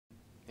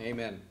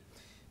Amen.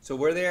 So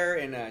we're there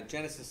in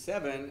Genesis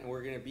 7, and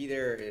we're going to be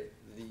there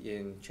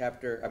in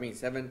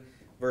 7,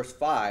 verse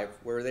 5.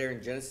 We're there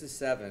in Genesis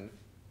 7,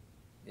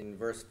 in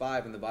verse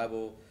 5, and the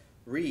Bible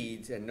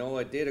reads, "And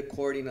Noah did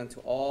according unto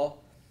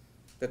all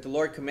that the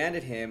Lord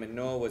commanded him, and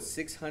Noah was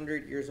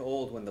 600 years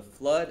old when the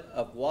flood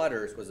of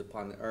waters was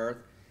upon the earth.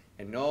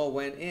 And Noah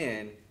went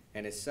in,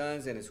 and his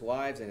sons and his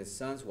wives and his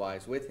sons'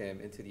 wives with him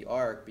into the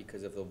ark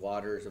because of the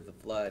waters of the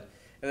flood."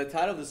 And the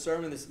title of the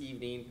sermon this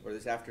evening, or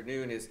this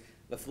afternoon, is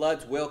 "The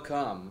Floods Will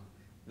Come."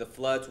 The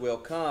floods will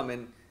come.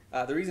 And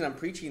the reason I'm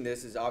preaching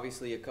this is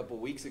obviously a couple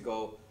weeks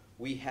ago,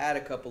 we had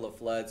a couple of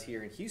floods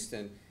here in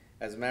Houston.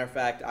 As a matter of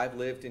fact, I've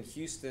lived in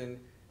Houston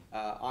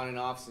on and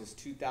off since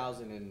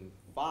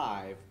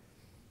 2005.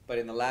 But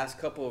in the last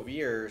couple of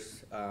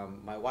years,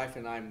 my wife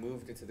and I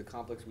moved into the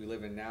complex we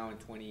live in now in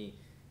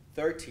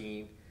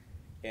 2013.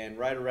 And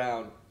right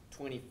around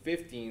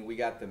 2015, we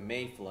got the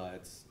May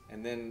floods.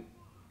 And then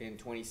in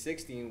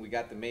 2016, we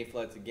got the May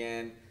floods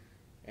again.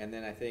 And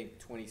then I think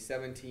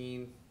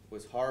 2017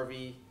 was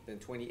Harvey. Then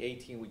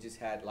 2018, we just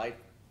had light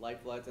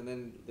floods. And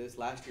then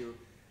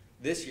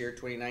this year,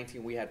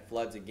 2019, we had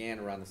floods again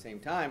around the same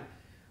time.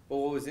 But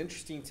what was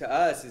interesting to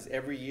us is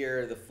every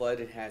year the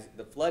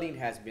flooding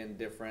has been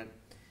different.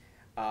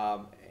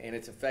 And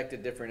it's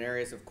affected different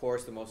areas, of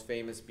course, the most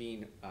famous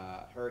being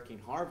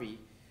Hurricane Harvey.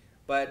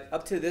 But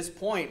up to this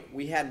point,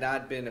 we had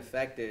not been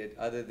affected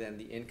other than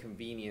the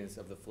inconvenience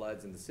of the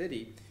floods in the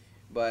city.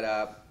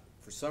 But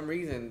for some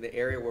reason, the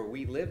area where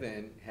we live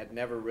in had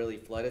never really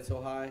flooded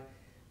so high.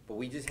 But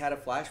we just had a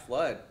flash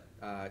flood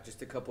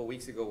just a couple of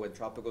weeks ago when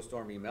Tropical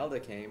Storm Imelda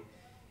came.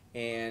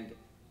 And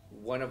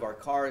one of our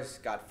cars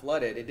got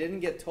flooded. It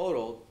didn't get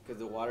totaled because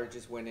the water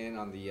just went in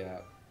on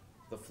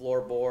the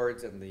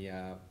floorboards and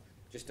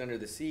just under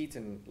the seats.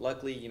 And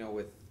luckily,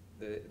 with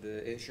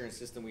the insurance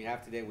system we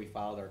have today, we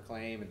filed our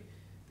claim and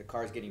the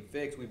car's getting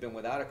fixed. We've been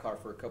without a car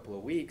for a couple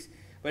of weeks,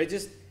 but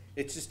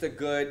it's just a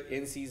good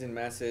in-season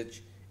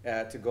message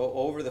to go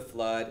over the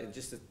flood and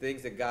just the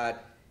things that God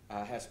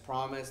has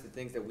promised, the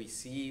things that we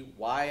see.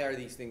 Why are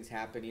these things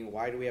happening?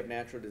 Why do we have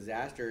natural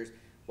disasters?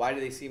 Why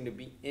do they seem to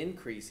be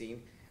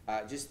increasing?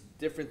 Just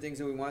different things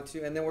that we want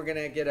to. And then we're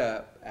going to get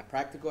a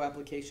practical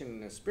application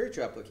and a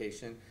spiritual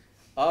application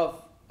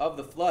of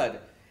the flood.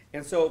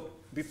 And so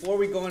before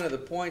we go into the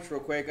points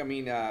real quick,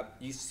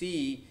 you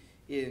see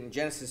in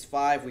Genesis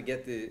 5, we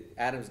get the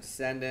Adam's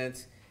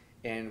descendants,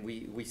 and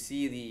we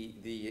see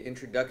the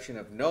introduction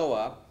of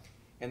Noah.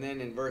 And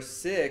then in verse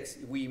 6,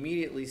 we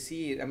immediately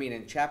see,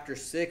 in chapter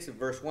 6 of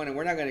verse 1, and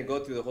we're not going to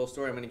go through the whole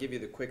story. I'm going to give you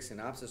the quick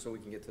synopsis so we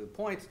can get to the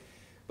points.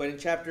 But in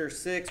chapter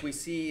 6, we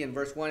see in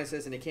verse 1, it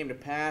says, "And it came to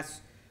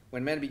pass,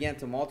 when men began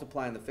to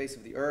multiply on the face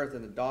of the earth,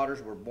 and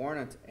daughters were born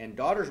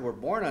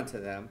unto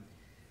them,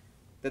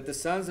 that the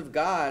sons of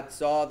God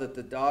saw that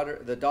the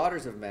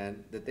daughters of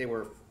men, that they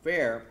were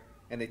fair,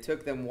 and they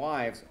took them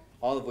wives,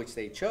 all of which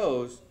they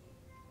chose."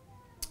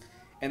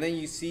 And then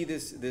you see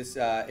this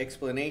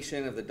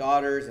explanation of the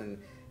daughters and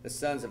the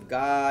sons of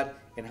God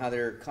and how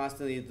they're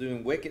constantly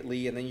doing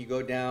wickedly. And then you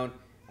go down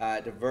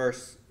to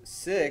verse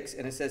 6,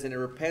 and it says, "And it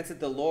repented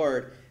the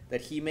Lord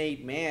that he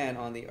made man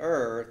on the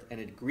earth, and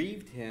it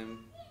grieved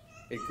him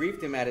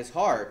at his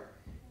heart.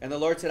 And the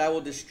Lord said, I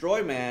will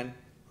destroy man,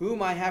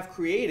 whom I have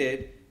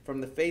created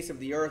from the face of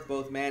the earth,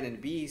 both man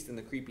and beast, and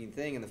the creeping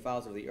thing, and the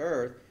fowls of the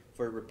earth,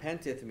 for it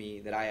repenteth me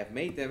that I have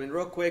made them." And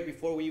real quick,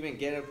 before we even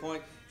get to the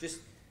point, just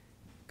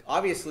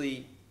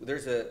obviously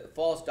there's a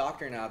false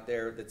doctrine out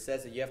there that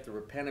says that you have to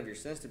repent of your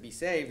sins to be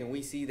saved. And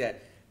we see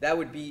that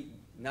would be,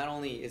 not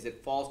only is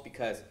it false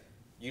because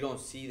you don't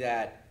see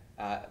that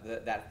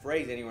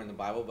phrase anywhere in the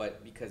Bible,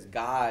 but because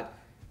God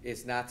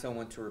is not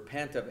someone to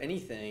repent of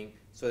anything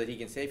so that he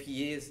can save.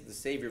 He is the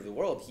Savior of the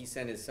world. He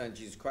sent his son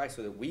Jesus Christ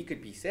so that we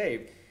could be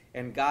saved.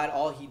 And God,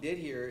 all he did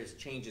here is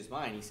change his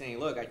mind. He's saying,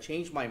 look, I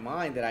changed my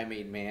mind that I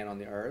made man on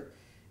the earth,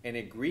 and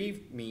it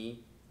grieved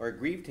me, or it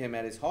grieved him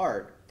at his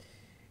heart.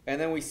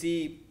 And then we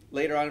see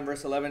later on in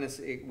verse 11,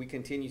 we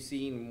continue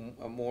seeing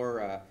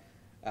more,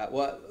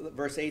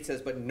 verse 8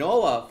 says, "But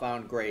Noah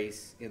found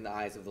grace in the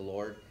eyes of the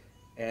Lord."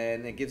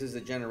 And it gives us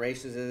the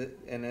generations.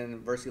 And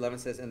then verse 11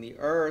 says, "And the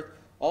earth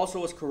also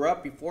was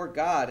corrupt before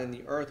God, and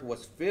the earth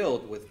was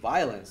filled with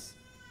violence.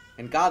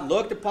 And God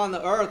looked upon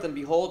the earth, and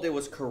behold, it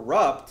was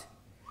corrupt,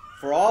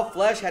 for all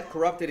flesh had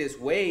corrupted his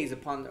ways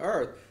upon the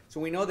earth." So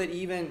we know that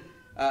even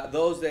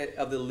those that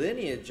of the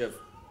lineage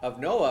of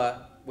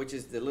Noah, which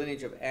is the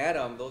lineage of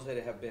Adam, those that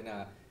have been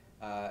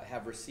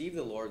have received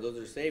the Lord, those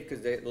are saved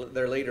because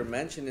they're later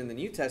mentioned in the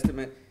New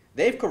Testament.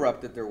 They've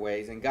corrupted their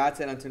ways. "And God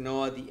said unto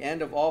Noah, The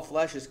end of all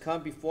flesh is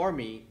come before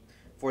me,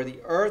 for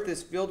the earth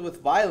is filled with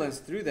violence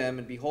through them,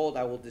 and behold,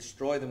 I will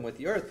destroy them with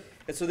the earth."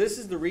 And so this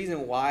is the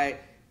reason why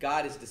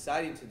God is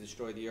deciding to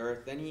destroy the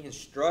earth. Then he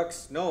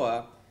instructs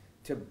Noah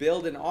to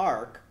build an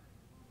ark.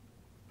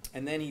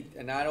 And then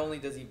not only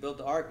does he build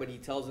the ark, but he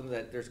tells him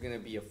that there's going to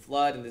be a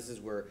flood. And this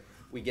is where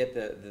we get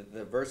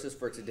the verses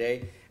for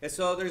today. And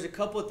so there's a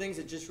couple of things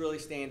that just really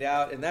stand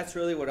out. And that's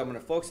really what I'm going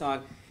to focus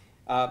on.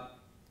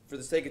 For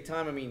the sake of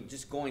time,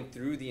 just going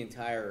through the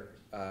entire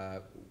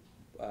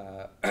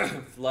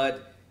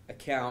flood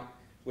account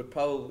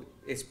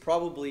is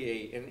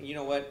probably and you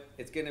know what,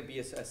 it's going to be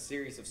a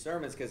series of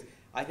sermons, because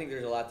I think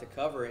there's a lot to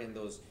cover in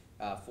those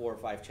 4 or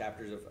 5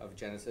 chapters of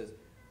Genesis.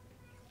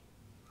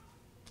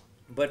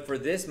 But for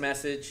this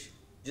message,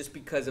 just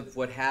because of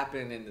what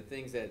happened and the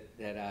things that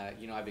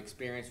I've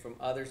experienced from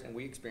others and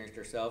we experienced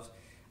ourselves,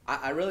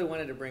 I really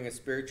wanted to bring a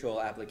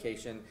spiritual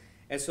application.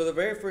 And so the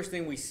very first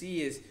thing we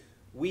see is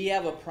we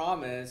have a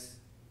promise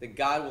that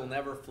God will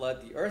never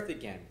flood the earth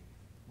again.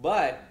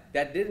 But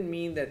that didn't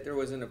mean that there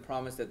wasn't a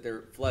promise that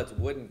there floods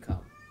wouldn't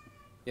come.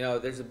 You know,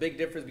 there's a big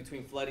difference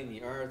between flooding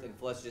the earth and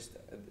floods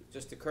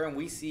just occur. And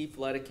we see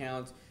flood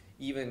accounts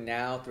even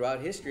now throughout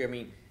history. I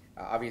mean,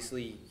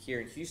 obviously here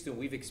in Houston,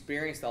 we've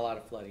experienced a lot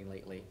of flooding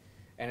lately.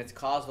 And it's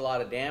caused a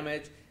lot of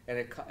damage, and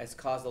it's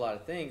caused a lot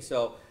of things.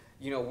 So,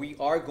 we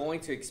are going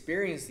to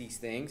experience these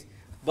things,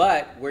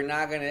 but we're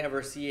not going to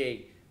ever see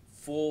a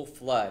full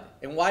flood.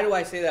 And why do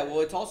I say that?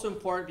 Well, it's also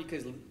important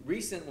because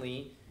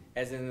recently,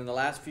 as in the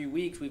last few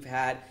weeks, we've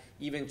had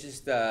even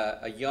just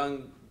a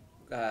young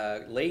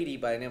lady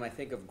by the name, I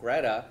think, of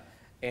Greta,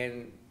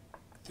 and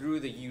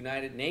through the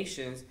United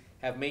Nations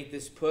have made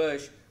this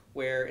push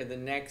where in the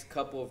next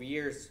couple of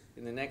years,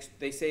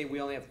 they say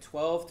we only have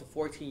 12 to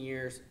 14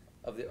 years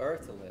of the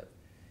earth to live.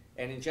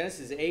 And in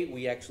Genesis 8,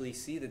 we actually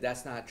see that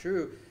that's not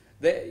true.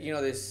 That,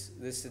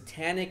 this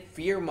satanic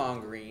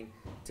fear-mongering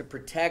to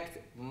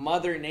protect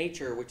Mother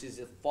Nature, which is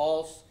a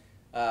false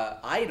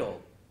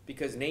idol,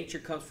 because nature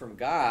comes from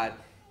God,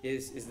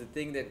 is the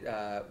thing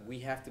that we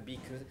have to be.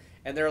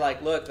 And they're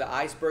like, look, the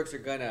icebergs they're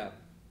gonna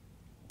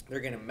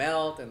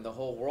melt, and the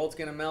whole world's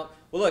gonna melt.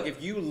 Well, look,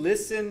 if you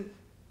listen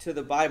to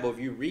the Bible, if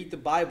you read the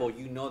Bible,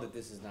 you know that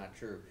this is not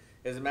true.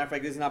 As a matter of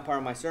fact, this is not part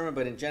of my sermon,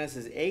 but in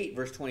Genesis 8,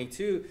 verse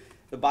 22,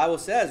 the Bible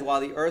says, while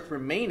the earth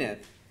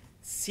remaineth,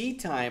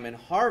 seedtime and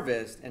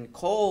harvest and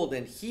cold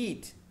and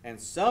heat and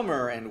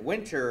summer and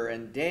winter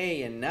and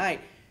day and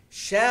night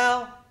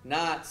shall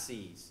not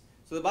cease.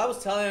 So the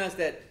Bible's telling us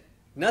that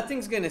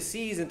nothing's going to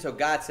cease until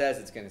God says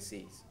it's going to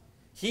cease.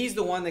 He's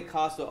the one that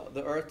caused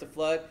the earth to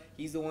flood.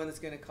 He's the one that's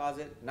going to cause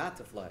it not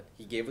to flood.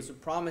 He gave us a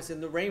promise in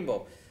the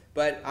rainbow.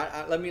 But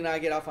let me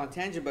not get off on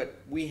tangent, but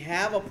we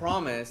have a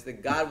promise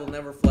that God will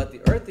never flood the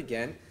earth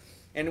again.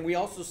 And we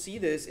also see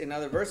this in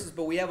other verses,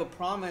 but we have a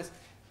promise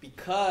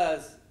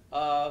because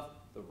of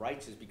the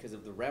righteous, because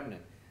of the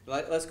remnant.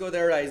 Let's go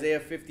there to Isaiah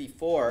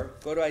 54.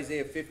 Go to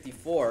Isaiah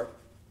 54.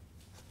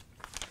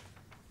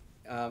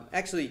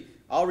 Actually,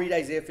 I'll read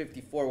Isaiah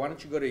 54. Why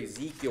don't you go to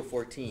Ezekiel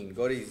 14?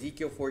 Go to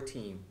Ezekiel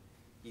 14.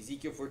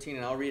 Ezekiel 14,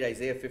 and I'll read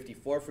Isaiah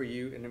 54 for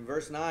you. And in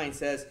verse 9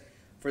 says,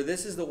 "For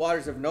this is the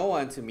waters of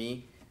Noah unto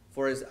me,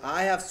 for as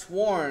I have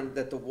sworn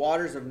that the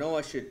waters of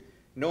Noah should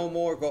no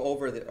more go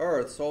over the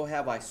earth, so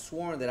have I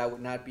sworn that I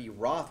would not be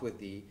wroth with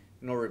thee,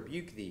 nor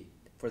rebuke thee.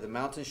 For the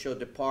mountains shall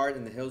depart,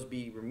 and the hills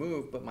be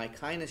removed, but my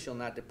kindness shall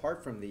not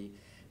depart from thee.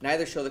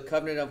 Neither shall the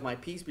covenant of my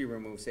peace be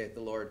removed, saith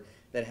the Lord,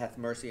 that hath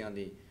mercy on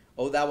thee.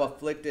 O thou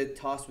afflicted,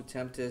 tossed with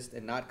tempest,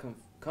 and not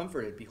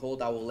comforted,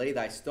 behold, I will lay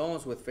thy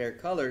stones with fair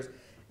colors,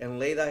 and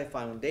lay thy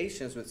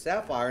foundations with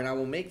sapphire, and I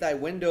will make thy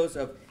windows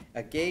of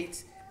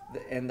gates,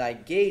 and thy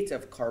gates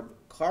of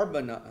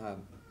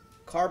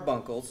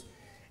carbuncles,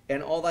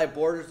 and all thy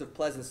borders of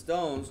pleasant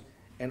stones,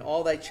 and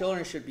all thy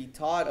children should be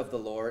taught of the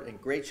Lord,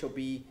 and great shall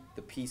be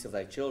the peace of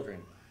thy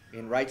children.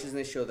 In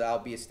righteousness shalt thou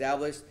be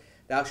established.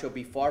 Thou shalt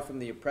be far from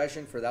the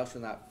oppression, for thou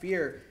shalt not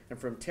fear, and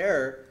from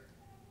terror,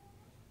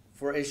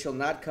 for it shall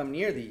not come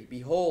near thee.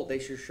 Behold, they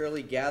shall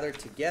surely gather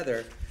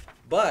together,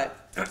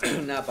 but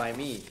not by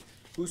me.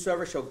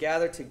 Whosoever shall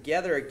gather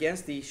together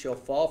against thee shall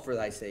fall for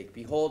thy sake.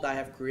 Behold, I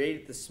have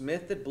created the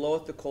smith that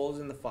bloweth the coals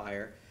in the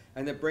fire,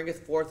 and that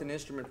bringeth forth an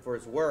instrument for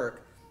his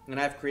work, and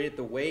I have created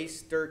the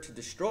waster to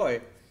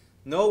destroy.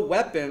 No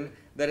weapon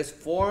that is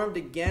formed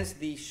against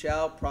thee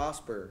shall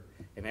prosper,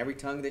 and every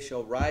tongue that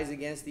shall rise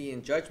against thee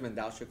in judgment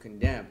thou shalt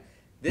condemn.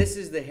 This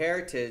is the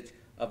heritage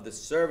of the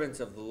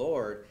servants of the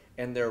Lord,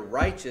 and their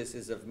righteousness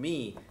is of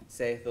me,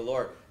 saith the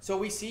Lord." So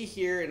we see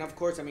here, and of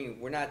course, I mean,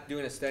 we're not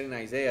doing a study in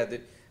Isaiah.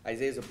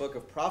 Isaiah is a book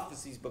of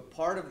prophecies, but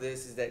part of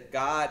this is that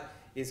God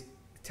is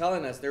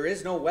telling us there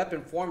is no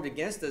weapon formed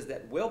against us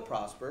that will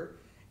prosper,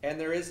 and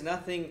there is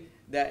nothing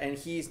that, and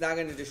he's not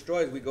going to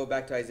destroy us. We go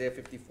back to Isaiah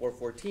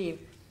 54:14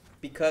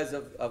 because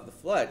of the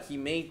flood. He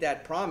made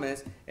that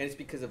promise, and it's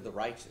because of the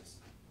righteous.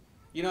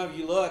 You know, if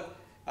you look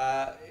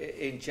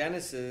in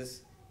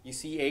Genesis, you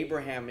see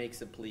Abraham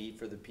makes a plea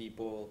for the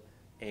people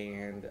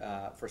and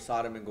for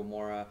Sodom and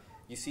Gomorrah.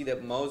 You see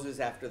that Moses,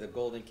 after the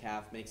golden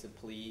calf, makes a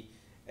plea.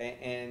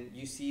 And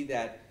you see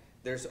that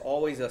there's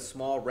always a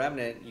small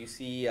remnant. You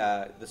see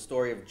the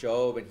story of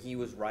Job, and he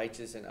was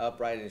righteous and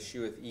upright and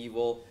escheweth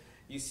evil.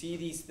 You see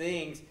these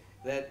things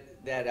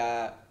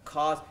that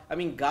cause, I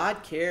mean,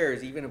 God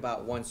cares even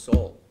about one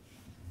soul.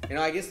 You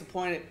know, I guess the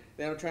point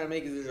that I'm trying to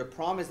make is there's a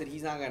promise that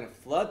he's not going to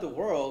flood the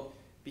world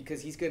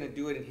because he's going to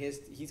do it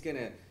he's going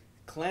to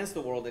cleanse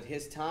the world at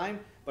his time.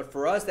 But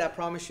for us, that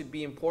promise should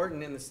be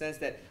important in the sense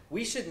that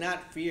we should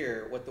not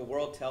fear what the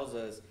world tells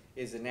us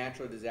is a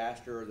natural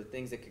disaster or the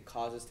things that could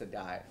cause us to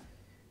die.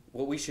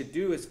 what we should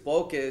do is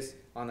focus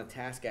on the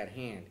task at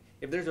hand.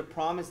 If there's a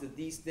promise that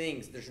these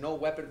things, there's no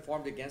weapon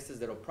formed against us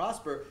that will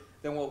prosper,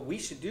 then what we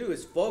should do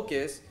is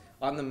focus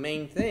on the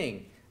main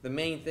thing. The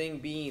main thing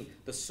being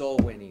the soul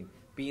winning,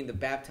 being the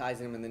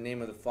baptizing them in the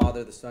name of the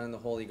Father, the Son, and the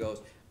Holy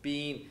Ghost,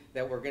 being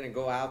that we're going to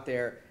go out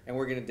there and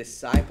we're going to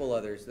disciple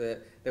others,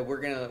 that we're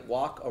going to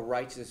walk a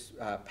righteous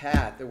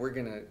path, that we're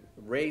going to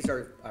raise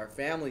our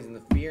families in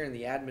the fear and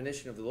the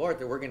admonition of the Lord,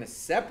 that we're going to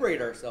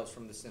separate ourselves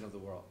from the sin of the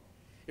world.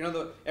 You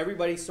know,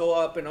 everybody's so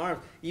up in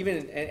arms,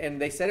 even,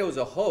 and they said it was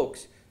a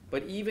hoax,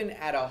 but even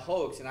at a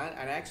hoax, and I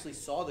actually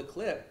saw the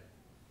clip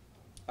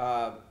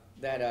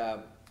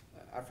that,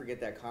 I forget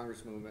that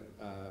congresswoman,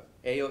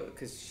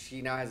 because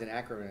she now has an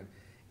acronym,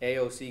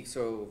 AOC,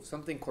 so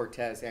something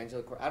Cortez,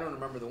 Angela Cortez, I don't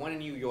remember, the one in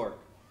New York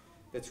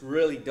that's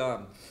really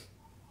dumb.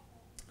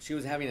 She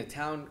was having a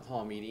town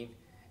hall meeting,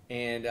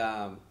 and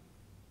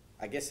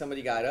I guess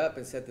somebody got up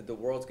and said that the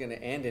world's going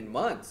to end in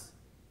months.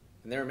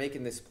 And they were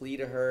making this plea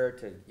to her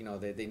to, you know,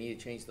 they need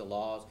to change the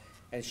laws.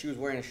 And she was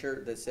wearing a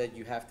shirt that said,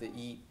 we have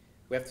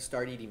to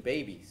start eating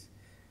babies.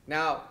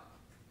 Now,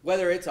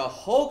 whether it's a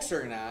hoax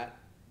or not,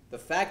 the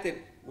fact that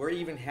we're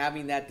even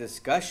having that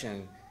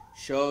discussion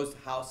shows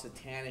how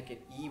satanic and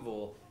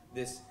evil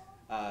this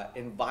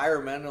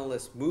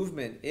environmentalist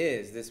movement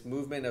is, this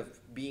movement of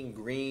being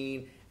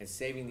green and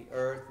saving the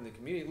earth and the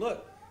community.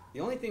 Look, the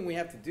only thing we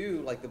have to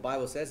do, like the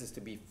Bible says, is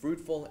to be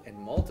fruitful and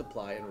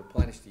multiply and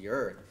replenish the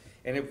earth.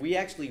 And if we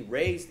actually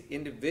raise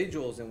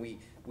individuals and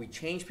we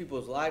change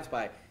people's lives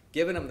by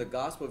giving them the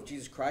gospel of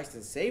Jesus Christ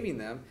and saving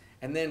them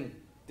and then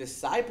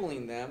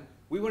discipling them,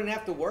 we wouldn't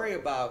have to worry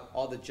about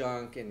all the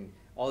junk and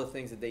all the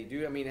things that they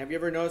do. I mean, have you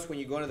ever noticed when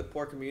you go into the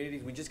poor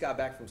communities? We just got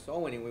back from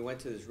soul winning. We went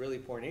to this really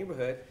poor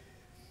neighborhood,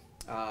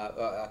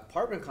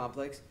 apartment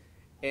complex,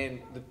 and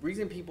the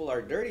reason people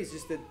are dirty is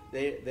just that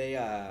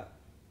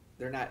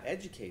they're not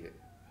educated.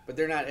 But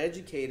they're not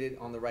educated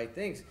on the right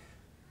things.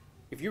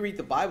 If you read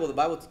the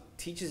Bible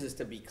teaches us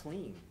to be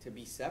clean, to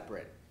be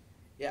separate.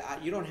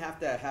 Yeah, you don't have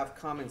to have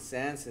common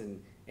sense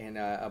and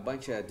a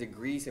bunch of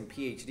degrees and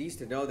PhDs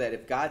to know that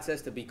if God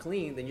says to be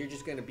clean, then you're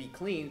just going to be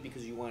clean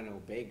because you want to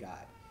obey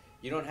God.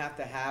 You don't have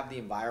to have the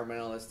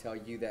environmentalists tell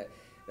you that,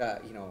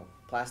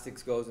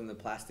 plastics goes in the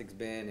plastics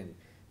bin and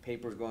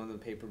papers go in the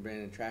paper bin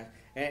and trash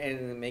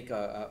and make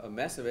a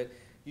mess of it.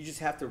 You just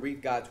have to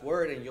read God's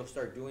word and you'll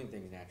start doing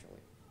things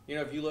naturally. You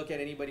know, if you look at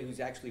anybody who's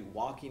actually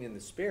walking in the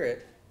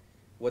Spirit,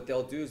 what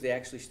they'll do is they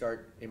actually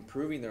start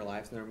improving their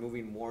lives and they're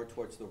moving more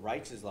towards the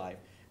righteous life.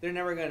 They're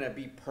never going to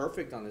be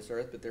perfect on this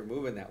earth, but they're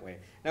moving that way.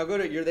 Now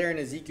you're there in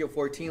Ezekiel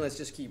 14. Let's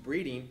just keep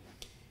reading.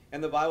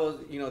 And the Bible,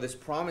 this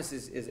promise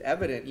is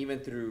evident even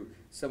through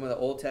some of the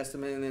Old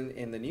Testament and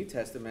in the New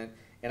Testament.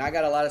 And I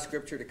got a lot of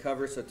scripture to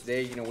cover, so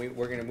today,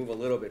 we're going to move a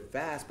little bit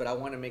fast, but I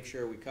want to make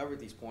sure we cover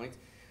these points.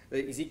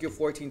 Ezekiel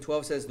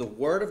 14:12 says, "The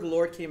word of the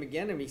Lord came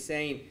again to me,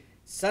 saying,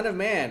 Son of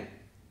man,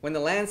 when the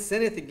land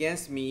sinneth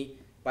against me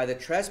by the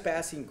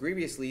trespassing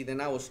grievously, then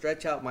I will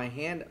stretch out my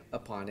hand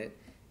upon it,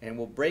 and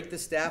will break the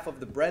staff of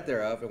the bread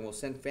thereof, and will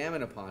send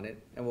famine upon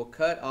it, and will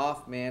cut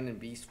off man and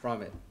beast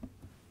from it.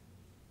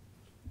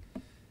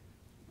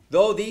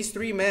 Though these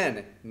three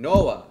men,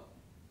 Noah,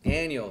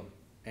 Daniel,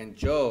 and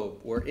Job,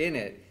 were in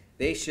it,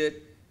 they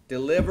should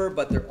deliver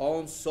but their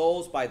own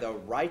souls by the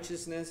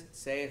righteousness,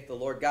 saith the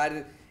Lord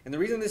God." And the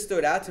reason this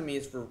stood out to me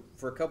is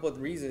for a couple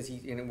of reasons,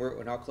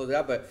 and I'll close it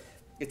out, but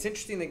it's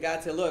interesting that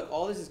God said, look,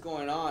 all this is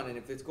going on, and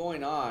if it's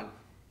going on,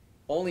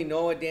 only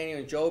Noah, Daniel,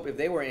 and Job, if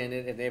they were in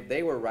it, and if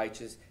they were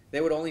righteous, they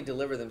would only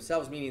deliver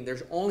themselves, meaning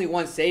there's only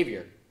one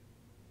Savior.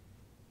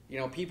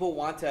 People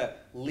want to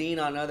lean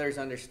on others'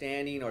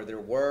 understanding or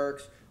their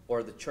works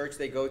or the church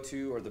they go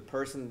to or the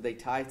person they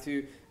tithe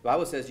to. The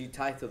Bible says you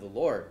tithe to the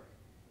Lord.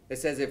 It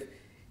says,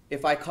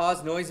 if I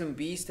cause noisome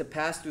beasts to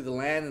pass through the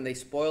land and they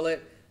spoil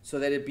it, so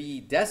that it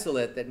be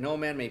desolate, that no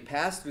man may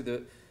pass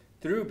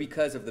through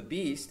because of the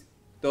beast,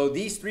 though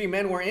these three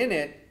men were in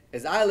it,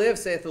 as I live,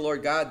 saith the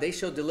Lord God, they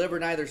shall deliver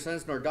neither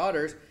sons nor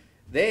daughters,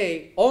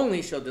 they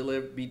only shall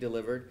be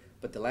delivered,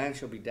 but the land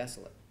shall be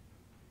desolate.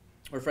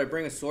 Or if I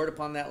bring a sword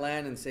upon that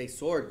land and say,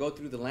 Sword, go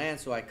through the land,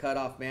 so I cut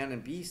off man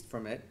and beast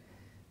from it,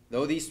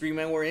 though these three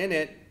men were in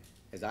it,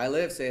 as I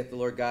live, saith the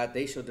Lord God,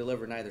 they shall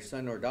deliver neither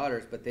son nor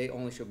daughters, but they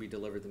only shall be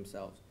delivered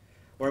themselves.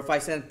 Or if I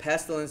send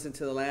pestilence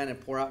into the land and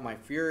pour out my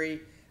fury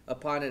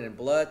upon it in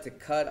blood to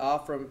cut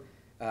off from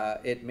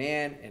it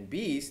man and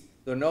beast,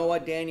 though Noah,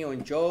 Daniel,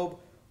 and Job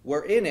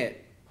were in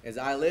it, as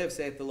I live,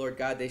 saith the Lord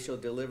God, they shall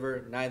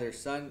deliver neither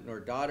son nor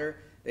daughter,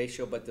 they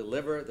shall but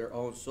deliver their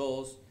own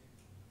souls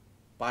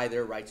by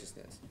their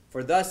righteousness.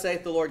 For thus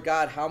saith the Lord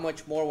God, how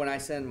much more when I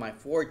send my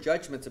four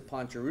judgments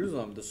upon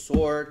Jerusalem, the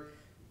sword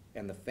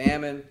and the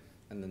famine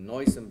and the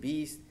noisome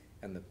beast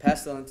and the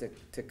pestilence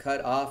to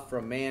cut off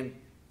from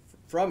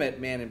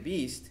it man and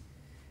beast.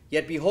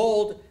 Yet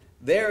behold,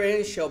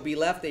 therein shall be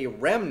left a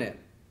remnant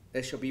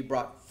that shall be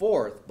brought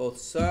forth, both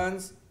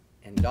sons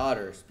and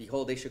daughters.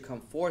 Behold, they shall come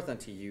forth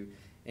unto you,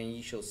 and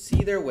ye shall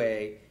see their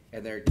way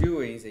and their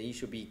doings, and ye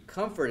shall be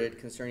comforted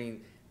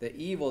concerning the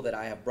evil that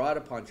I have brought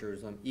upon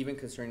Jerusalem, even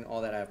concerning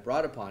all that I have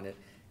brought upon it.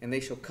 and they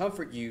shall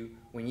comfort you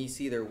when ye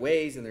see their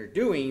ways and their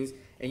doings,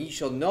 and ye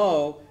shall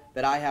know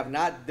that I have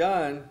not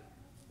done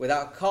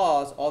without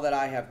cause all that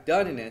I have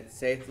done in it,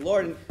 saith the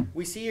Lord. And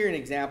we see here an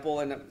example,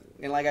 and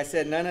like I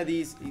said, none of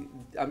these,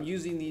 I'm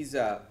using these,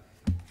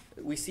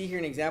 we see here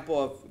an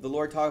example of the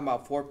Lord talking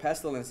about 4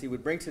 pestilence he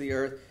would bring to the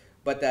earth,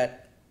 but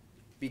that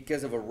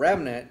because of a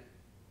remnant,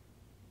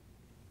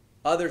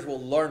 others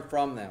will learn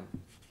from them.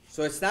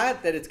 So it's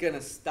not that it's going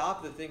to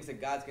stop the things that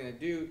God's going to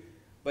do,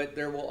 but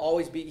there will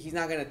always be, he's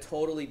not going to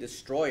totally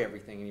destroy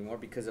everything anymore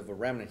because of a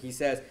remnant. He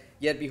says,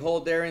 yet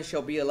behold, therein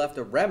shall be left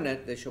a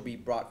remnant that shall be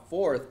brought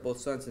forth,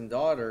 both sons and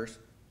daughters.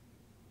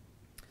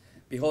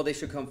 Behold, they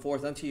shall come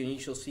forth unto you, and ye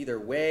shall see their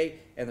way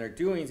and their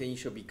doings, and ye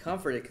shall be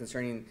comforted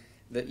concerning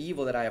the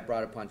evil that I have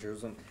brought upon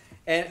Jerusalem.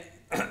 And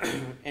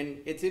and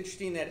it's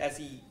interesting that as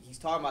he's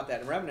talking about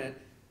that remnant,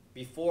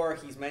 before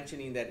he's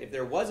mentioning that if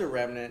there was a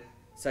remnant,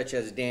 such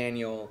as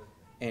Daniel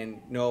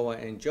and Noah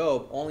and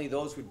Job, only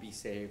those would be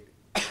saved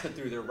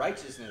through their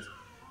righteousness.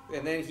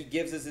 And then he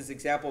gives us this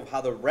example of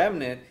how the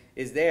remnant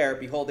is there.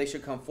 Behold, they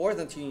shall come forth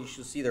unto you, and you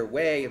shall see their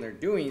way and their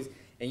doings,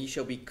 and ye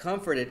shall be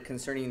comforted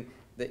concerning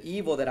the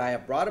evil that I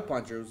have brought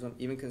upon Jerusalem,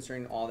 even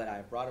concerning all that I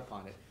have brought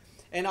upon it.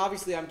 And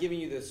obviously I'm giving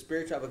you the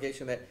spiritual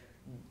application that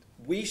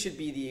we should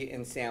be the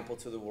ensample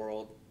to the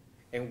world,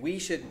 and we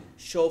should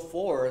show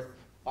forth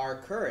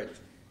our courage.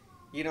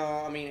 You know,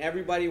 I mean,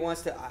 everybody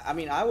wants to, I'm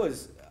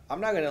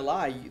not going to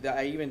lie,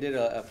 I even did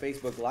a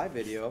Facebook Live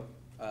video.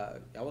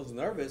 I was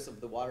nervous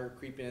of the water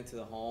creeping into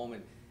the home,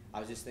 and I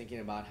was just thinking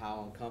about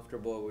how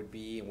uncomfortable it would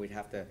be, and we'd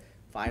have to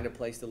find a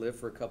place to live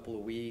for a couple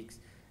of weeks.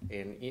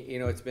 And, you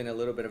know, it's been a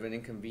little bit of an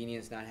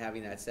inconvenience not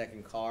having that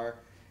second car.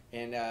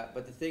 And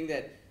but the thing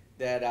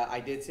that I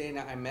did say, and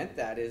I meant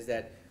that, is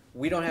that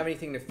we don't have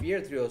anything to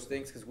fear through those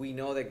things because we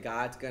know that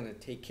God's going to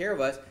take care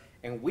of us,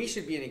 and we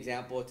should be an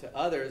example to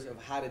others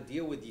of how to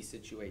deal with these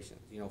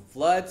situations. You know,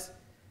 floods,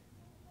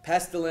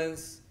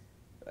 pestilence,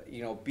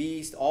 you know,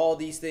 beast, all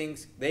these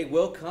things, they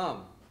will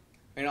come.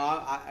 You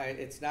know,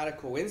 it's not a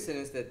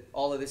coincidence that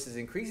all of this is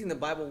increasing. The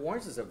Bible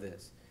warns us of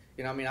this.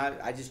 You know, I mean,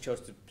 I just chose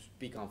to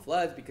speak on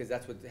floods because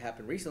that's what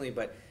happened recently,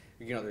 but,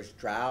 you know, there's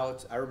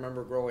droughts. I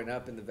remember growing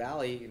up in the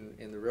valley,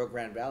 in the Rio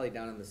Grande Valley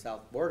down in the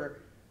south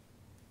border,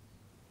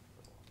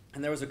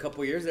 and there was a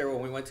couple of years there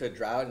when we went to a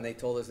drought, and they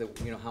told us that,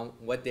 you know,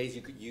 what days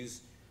you could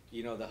use,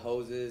 you know, the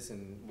hoses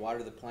and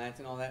water the plants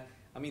and all that.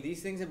 I mean,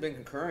 these things have been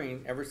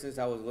occurring ever since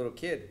I was a little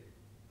kid.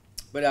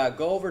 But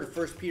go over to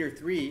 1 Peter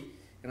 3,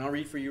 and I'll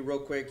read for you real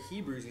quick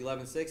Hebrews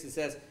 11:6. It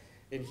says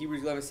in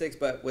Hebrews 11:6,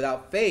 but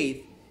without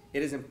faith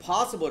it is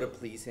impossible to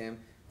please him,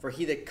 for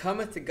he that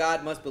cometh to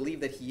God must believe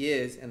that he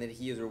is, and that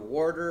he is a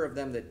rewarder of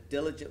them that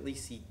diligently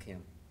seek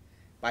him.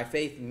 By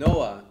faith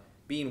Noah,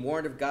 being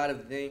warned of God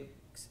of things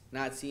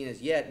not seen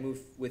as yet,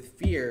 moved with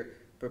fear,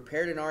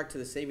 prepared an ark to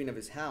the saving of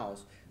his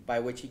house, by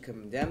which he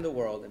condemned the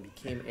world and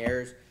became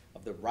heirs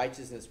of the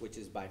righteousness which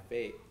is by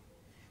faith.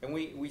 And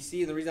we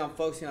see, the reason I'm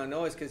focusing on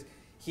Noah is because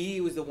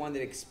he was the one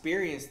that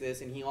experienced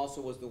this, and he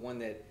also was the one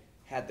that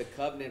had the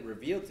covenant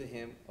revealed to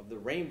him of the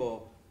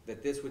rainbow,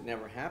 that this would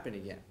never happen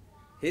again.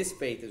 His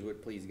faith is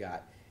what pleased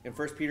God. In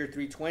 1 Peter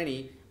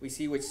 3:20, we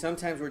see, which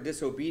sometimes were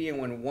disobedient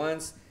when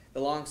once the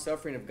long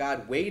suffering of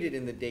God waited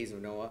in the days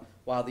of Noah,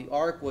 while the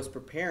ark was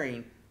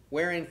preparing,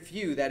 wherein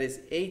few, that is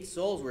 8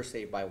 souls, were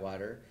saved by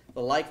water.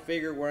 The like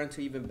figure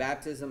whereunto even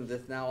baptism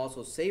doth now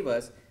also save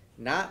us,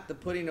 not the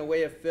putting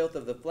away of filth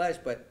of the flesh,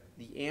 but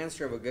the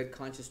answer of a good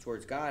conscience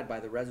towards God by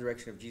the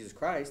resurrection of Jesus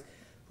Christ,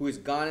 who is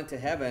gone into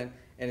heaven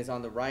and is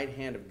on the right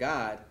hand of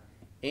God,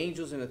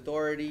 angels and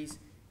authorities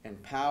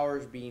and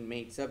powers being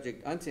made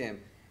subject unto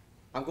him.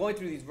 I'm going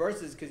through these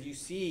verses because you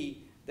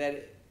see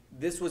that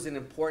this was an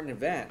important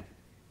event.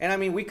 And I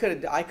mean,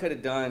 I could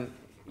have done,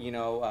 you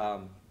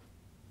know,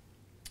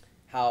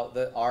 how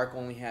the ark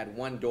only had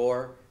one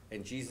door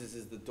and Jesus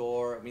is the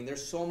door. I mean,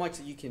 there's so much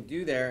that you can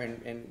do there,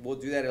 and we'll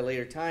do that at a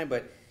later time.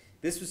 But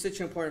this was such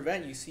an important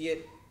event. You see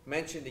it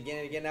mentioned again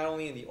and again, not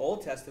only in the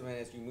Old Testament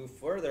as you move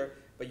further,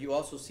 but you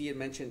also see it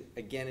mentioned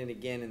again and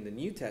again in the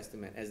New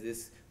Testament as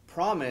this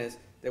promise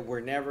that we're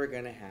never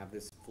going to have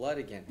this flood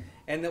again.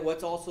 And that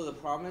what's also the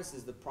promise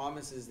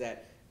is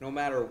that no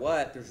matter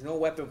what, there's no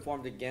weapon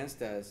formed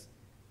against us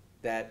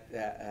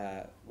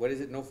what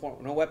is it?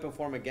 No weapon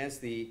formed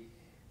against thee.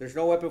 There's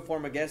no weapon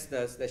formed against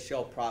us that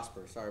shall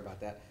prosper. Sorry about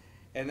that.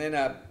 And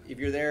then if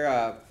you're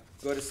there,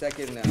 go to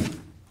second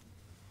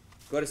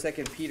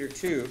Peter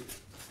 2.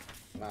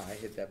 Wow, I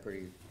hit that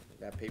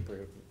that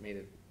paper made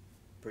it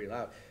pretty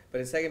loud.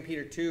 But in 2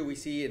 Peter 2, we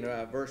see in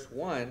verse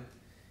 1, it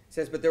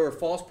says, but there were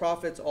false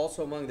prophets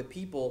also among the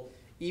people,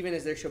 even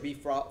as there shall be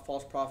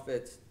false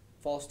prophets,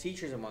 false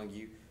teachers among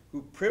you,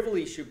 who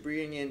privily should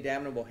bring in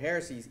damnable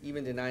heresies,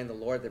 even denying the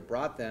Lord that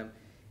brought them,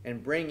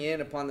 and bring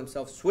in upon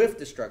themselves swift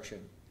destruction.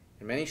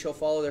 And many shall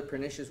follow their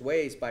pernicious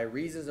ways, by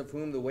reasons of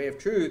whom the way of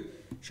truth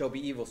shall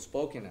be evil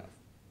spoken of.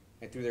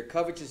 And through their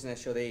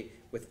covetousness shall they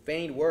with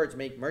feigned words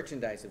make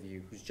merchandise of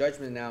you, whose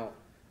judgment now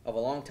of a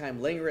long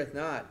time lingereth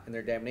not, and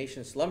their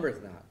damnation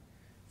slumbereth not.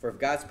 For if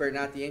God spared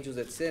not the angels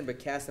that sinned, but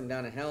cast them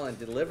down to hell and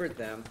delivered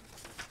them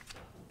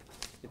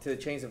into the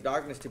chains of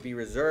darkness to be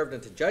reserved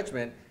unto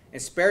judgment,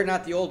 and spared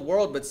not the old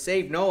world, but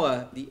saved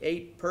Noah, the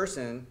eighth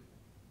person,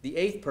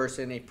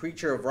 a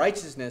preacher of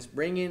righteousness,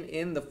 bringing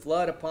in the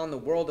flood upon the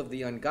world of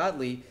the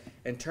ungodly,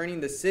 and turning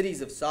the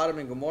cities of Sodom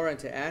and Gomorrah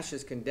into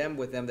ashes, condemned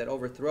with them that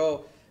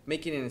overthrow,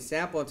 making an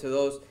example unto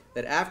those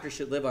that after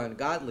should live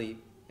ungodly,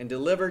 and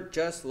delivered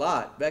just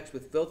Lot, vexed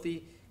with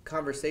filthy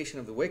conversation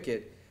of the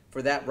wicked,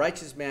 for that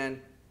righteous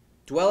man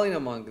dwelling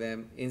among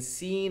them, in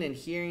seeing and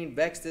hearing,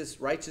 vexed this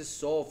righteous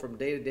soul from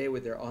day to day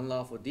with their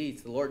unlawful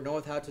deeds. The Lord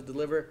knoweth how to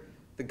deliver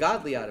the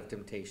godly out of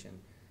temptation,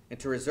 and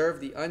to reserve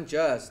the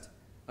unjust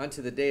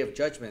unto the day of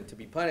judgment, to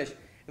be punished.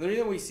 And the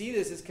reason we see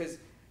this is because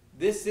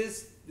this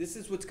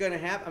is what's going to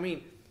happen. I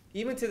mean,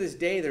 even to this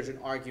day, there's an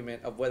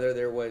argument of whether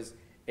there was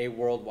a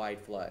worldwide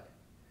flood.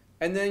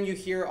 And then you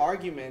hear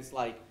arguments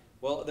like,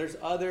 well, there's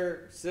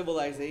other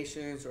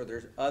civilizations or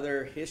there's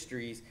other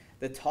histories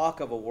that talk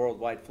of a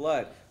worldwide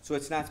flood. So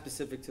it's not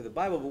specific to the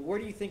Bible. But where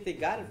do you think they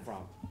got it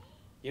from?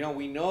 You know,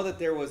 we know that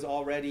there was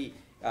already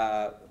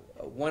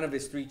one of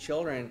his 3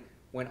 children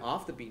went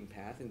off the beaten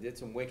path and did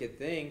some wicked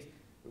things.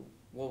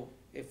 Well,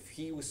 if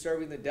he was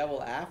serving the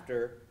devil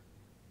after,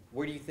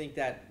 where do you think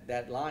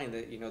that line,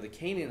 that, you know, the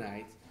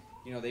Canaanites,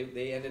 you know,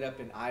 they ended up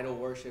in idol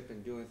worship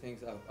and doing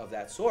things of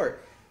that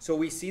sort. So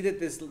we see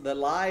that the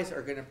lies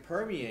are going to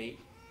permeate,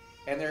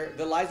 and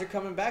the lies are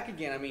coming back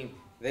again. I mean,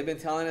 they've been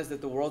telling us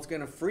that the world's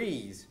going to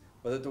freeze,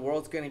 or that the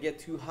world's going to get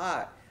too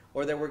hot,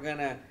 or that we're going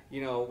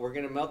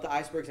to melt the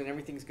icebergs and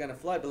everything's going to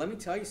flood. But let me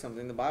tell you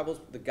something.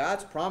 The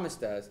God's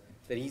promised us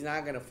that he's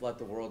not going to flood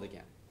the world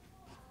again.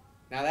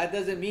 Now, that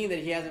doesn't mean that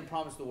he hasn't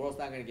promised the world's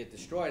not going to get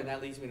destroyed, and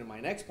that leads me to my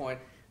next point.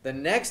 The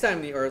next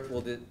time the earth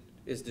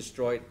is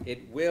destroyed,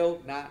 it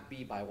will not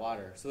be by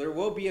water. So there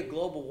will be a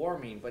global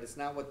warming, but it's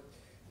not what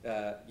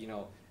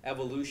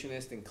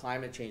evolutionists and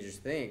climate changers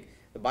think.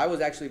 The Bible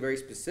is actually very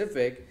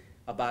specific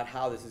about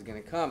how this is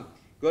going to come.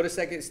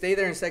 Stay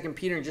there in 2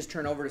 Peter and just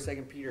turn over to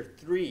 2 Peter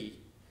 3,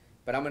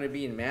 but I'm going to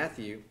be in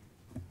Matthew.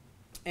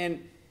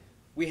 And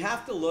we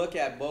have to look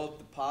at both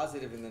the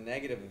positive and the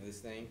negative of this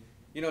thing.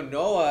 You know,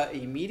 Noah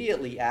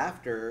immediately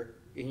after,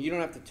 and you don't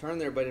have to turn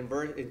there, but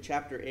in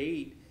chapter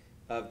 8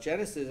 of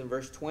Genesis, in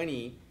verse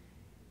 20,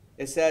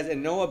 it says,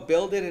 "And Noah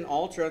builded an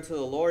altar unto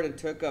the Lord, and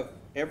took of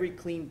every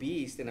clean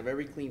beast and of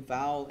every clean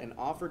fowl, and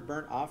offered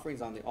burnt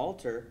offerings on the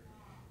altar.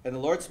 And the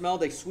Lord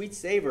smelled a sweet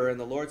savor, and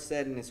the Lord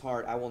said in his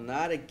heart, I will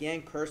not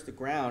again curse the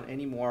ground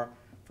any more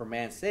for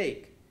man's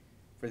sake.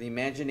 For the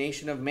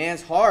imagination of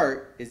man's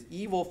heart is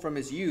evil from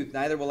his youth,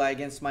 neither will I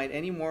again smite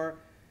any more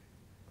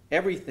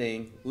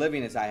everything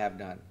living as I have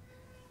done."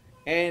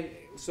 And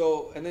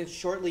then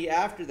shortly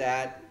after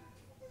that,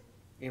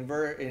 in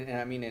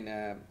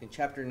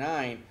chapter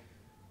 9,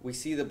 we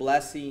see the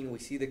blessing, we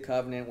see the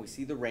covenant, we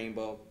see the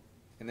rainbow,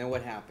 and then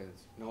what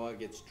happens? Noah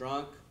gets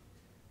drunk,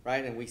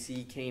 right? And we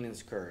see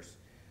Canaan's curse.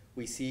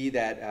 We see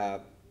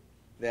that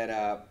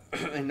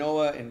in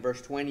Noah, in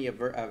verse 20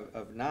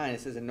 of 9,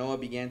 it says, "And Noah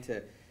began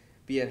to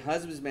be an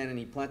husbandman, and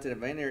he planted a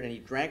vineyard, and he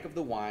drank of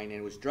the wine,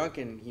 and was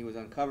drunken, and he was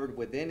uncovered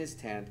within his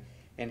tent.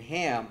 And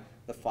Ham,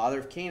 the father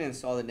of Canaan,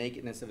 saw the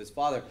nakedness of his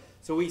father."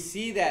 So we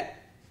see that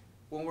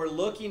when we're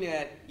looking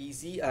at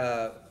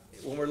Ezekiel,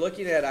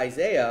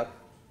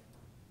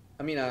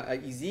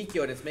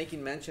 and it's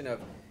making mention of,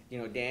 you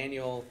know,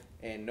 Daniel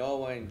and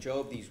Noah and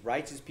Job, these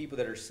righteous people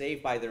that are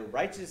saved by their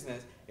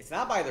righteousness. It's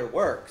not by their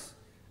works.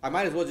 I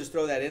might as well just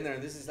throw that in there.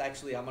 And this is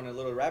actually, I'm on a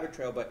little rabbit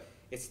trail, but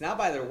it's not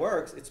by their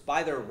works. It's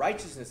by their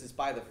righteousness. It's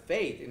by the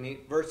faith. In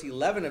verse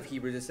 11 of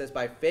Hebrews, it says,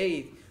 "By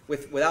faith,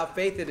 without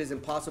faith it is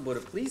impossible to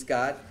please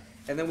God."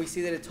 And then we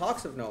see that it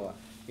talks of Noah.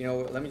 You know,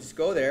 let me just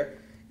go there.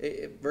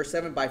 Verse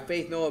 7, "By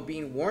faith Noah,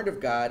 being warned of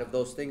God of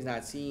those things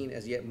not seen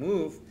as yet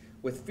moved,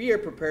 with fear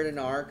prepared an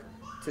ark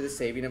to the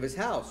saving of his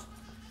house,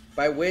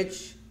 by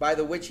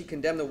the which he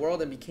condemned the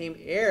world and became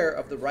heir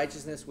of the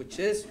righteousness which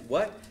is,"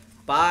 what?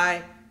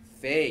 "By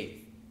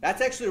faith."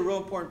 That's actually a real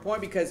important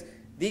point, because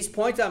these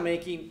points I'm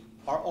making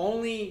are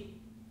only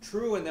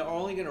true and they're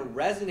only going to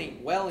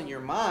resonate well in your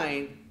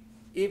mind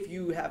if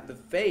you have the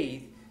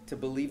faith to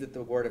believe that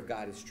the Word of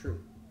God is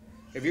true.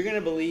 If you're going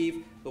to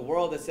believe the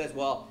world that says,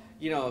 well,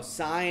 you know,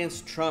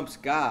 science trumps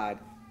God,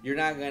 you're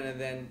not going to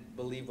then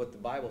believe what the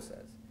Bible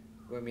says.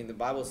 I mean, the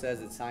Bible says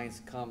that science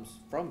comes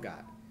from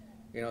God.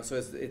 You know, so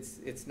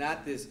it's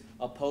not this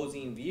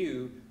opposing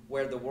view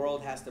where the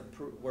world has to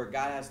where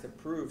God has to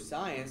prove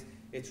science.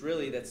 It's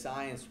really that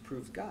science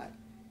proves God,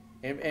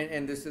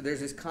 and there's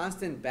this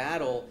constant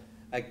battle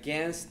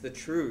against the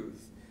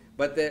truth.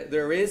 But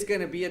there is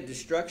going to be a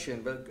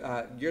destruction. But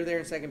you're there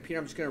in 2 Peter.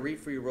 I'm just going to read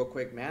for you real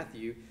quick.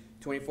 Matthew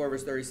 24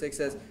 verse 36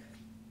 says,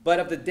 "But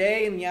of the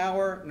day and the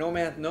hour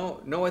knoweth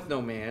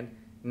no man,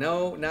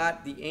 no,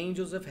 not the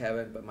angels of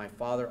heaven, but my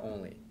Father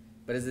only.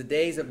 But as the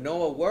days of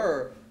Noah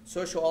were,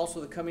 so shall also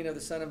the coming of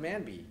the Son of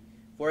Man be.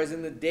 For as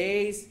in the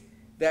days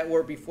that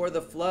were before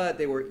the flood,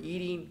 they were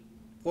eating.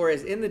 For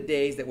as in the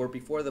days that were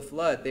before the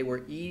flood, they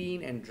were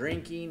eating and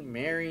drinking,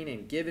 marrying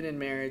and giving in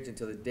marriage,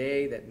 until the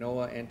day that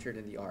Noah entered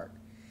in the ark.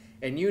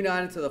 And knew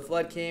not until the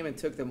flood came and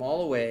took them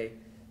all away.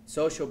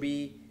 So shall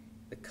be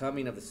the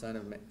coming of the Son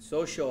of Man.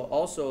 So shall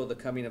also the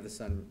coming of the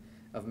Son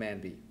of Man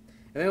be.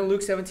 And then in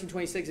Luke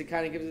 17:26, it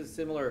kind of gives us a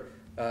similar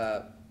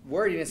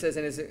wording. It says,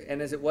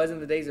 and as it was in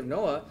the days of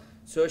Noah,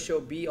 so shall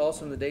be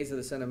also in the days of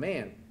the Son of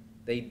Man.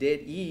 They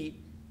did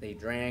eat, they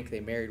drank, they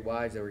married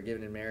wives, they were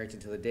given in marriage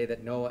until the day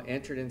that Noah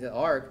entered into the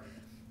ark,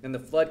 and the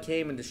flood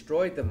came and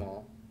destroyed them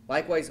all.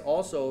 Likewise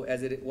also,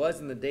 as it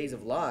was in the days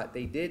of Lot,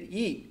 they did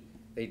eat,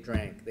 they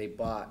drank, they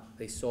bought,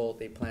 they sold,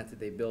 they planted,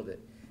 they builded.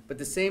 But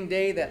the same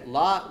day that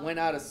Lot went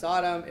out of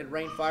Sodom, it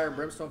rained fire and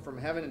brimstone from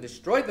heaven and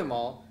destroyed them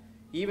all.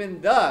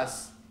 Even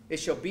thus it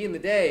shall be in the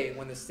day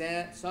when the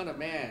Son of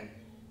Man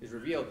is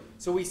revealed.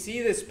 So we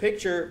see this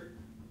picture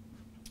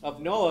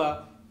of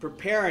Noah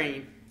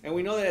preparing, and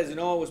we know that as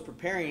Noah was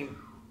preparing,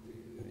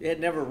 it had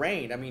never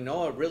rained. I mean,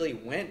 Noah really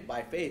went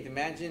by faith.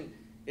 Imagine,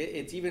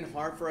 it's even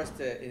hard for us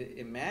to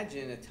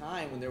imagine a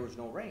time when there was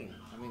no rain.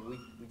 I mean,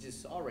 we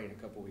just saw rain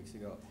a couple weeks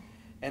ago.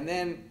 And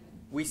then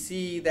we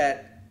see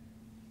that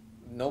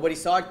nobody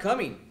saw it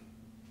coming.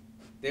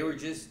 They were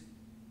just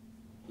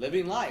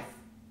living life.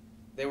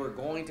 They were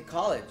going to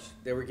college.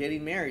 They were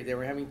getting married. They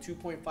were having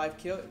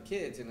 2.5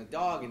 kids and a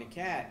dog and a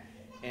cat.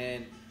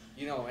 And,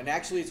 you know, and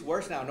actually it's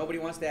worse now. Nobody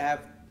wants to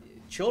have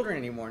children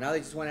anymore. Now they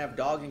just want to have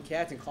dogs and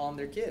cats and call them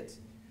their kids.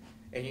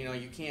 And, you know,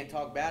 you can't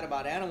talk bad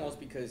about animals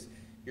because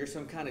you're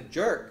some kind of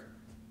jerk.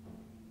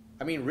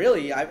 I mean,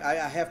 really,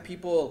 I have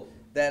people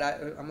that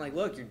I'm like,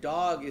 look, your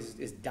dog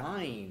is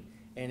dying,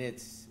 and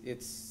it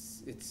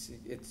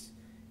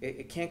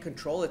can't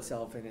control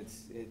itself, and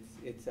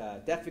it's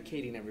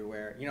defecating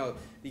everywhere. You know,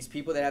 these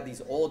people that have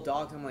these old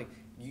dogs, I'm like,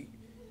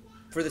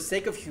 for the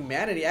sake of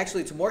humanity,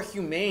 actually, it's more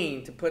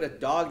humane to put a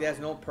dog that has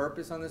no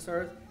purpose on this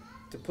earth,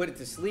 to put it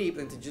to sleep,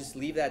 than to just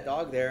leave that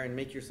dog there and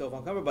make yourself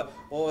uncomfortable. But,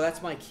 oh,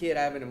 that's my kid,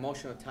 I have an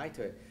emotional tie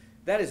to it.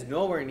 That is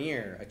nowhere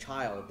near a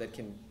child that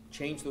can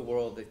change the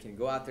world, that can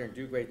go out there and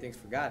do great things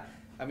for God.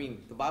 I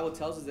mean, the Bible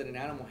tells us that an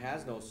animal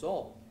has no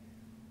soul.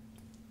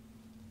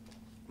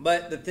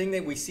 But the thing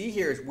that we see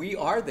here is we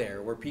are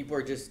there, where people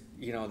are just,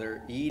 you know,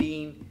 they're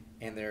eating,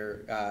 and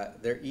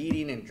they're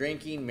eating and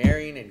drinking,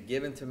 marrying and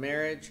given to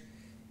marriage,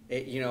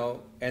 you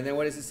know. And then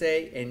what does it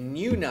say? And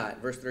knew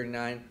not, verse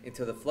 39,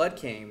 until the flood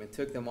came and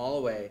took them all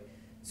away.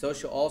 So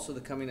shall also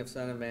the coming of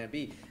Son of Man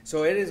be.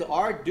 So it is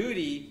our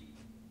duty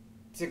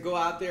to go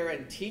out there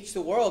and teach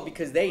the world,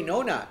 because they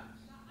know not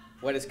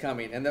what is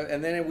coming. And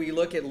then we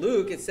look at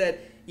Luke, it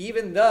said,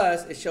 even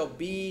thus it shall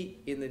be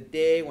in the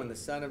day when the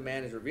Son of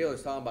Man is revealed.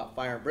 It's talking about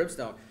fire and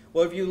brimstone.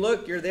 Well, if you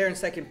look, you're there in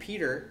 2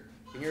 Peter,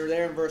 and you're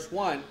there in verse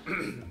 1.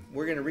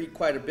 We're going to read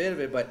quite a bit of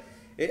it, but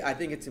I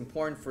think it's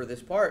important for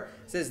this part.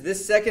 It says,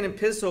 this second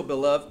epistle,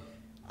 beloved,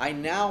 I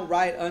now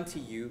write unto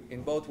you,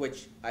 in both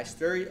which I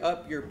stir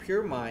up your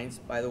pure minds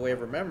by the way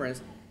of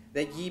remembrance,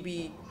 that ye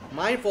be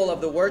mindful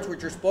of the words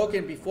which are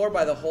spoken before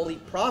by the holy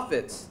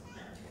prophets.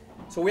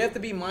 So we have to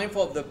be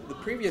mindful of the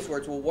previous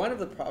words. Well, one of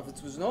the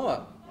prophets was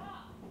Noah.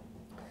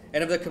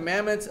 And of the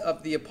commandments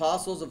of the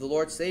apostles of the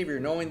Lord Savior,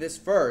 knowing this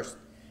first,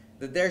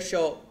 that there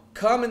shall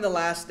come in the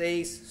last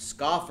days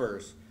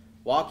scoffers,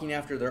 walking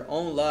after their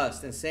own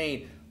lust, and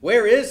saying,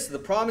 where is the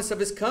promise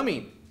of his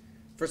coming?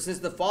 For since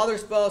the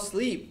fathers fell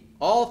asleep,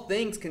 all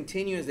things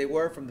continue as they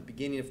were from the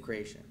beginning of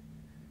creation.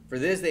 For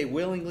this they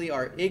willingly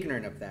are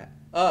ignorant of that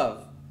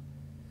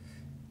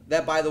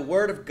by the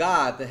word of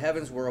God the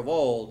heavens were of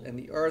old, and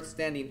the earth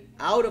standing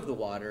out of the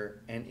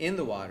water and in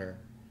the water,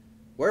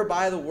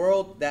 whereby the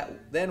world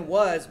that then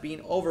was,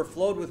 being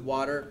overflowed with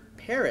water,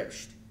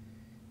 perished.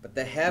 But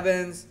the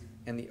heavens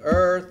and the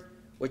earth,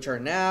 which are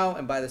now,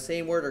 and by the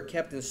same word are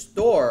kept in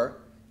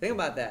store. Think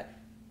about that.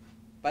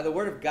 By the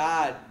word of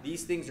God,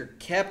 these things are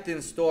kept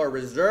in store,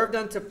 reserved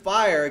unto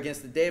fire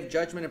against the day of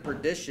judgment and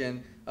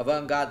perdition of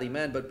ungodly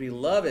men. But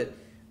beloved,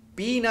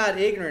 be not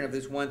ignorant of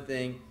this one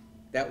thing,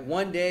 that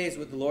one day is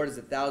with the Lord as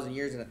 1,000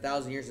 years, and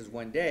 1,000 years is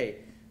one day.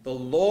 The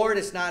Lord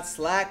is not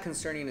slack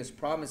concerning his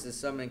promises,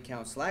 some men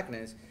count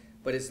slackness,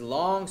 but is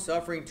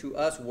long-suffering to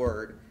us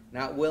word,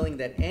 not willing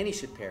that any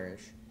should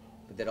perish,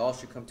 but that all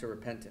should come to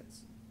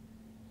repentance.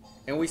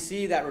 And we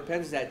see that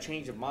repentance, that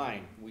change of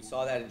mind. We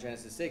saw that in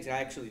Genesis 6. I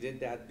actually did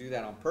do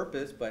that on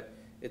purpose, but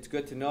it's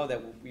good to know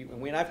that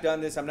when I've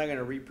done this, I'm not going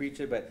to re-preach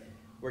it, but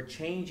we're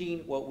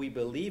changing what we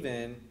believe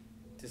in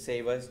to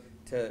save us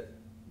to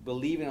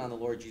believing on the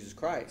Lord Jesus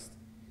Christ.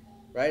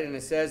 Right? And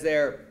it says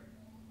there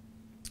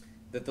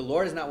that the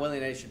Lord is not willing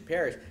that he should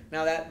perish.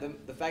 Now,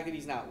 that the fact that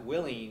he's not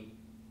willing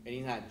and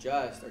he's not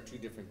just are two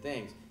different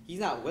things. He's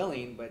not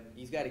willing, but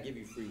he's got to give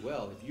you free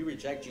will. If you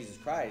reject Jesus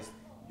Christ,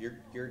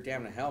 you're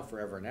damned to hell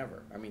forever and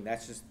ever. I mean,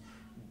 that's just,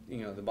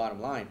 you know, the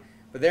bottom line.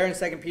 But there in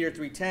 2 Peter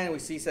 3:10, we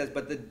see says,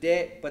 but the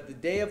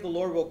day of the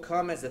Lord will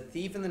come as a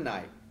thief in the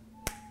night,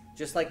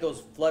 just like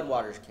those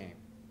floodwaters came.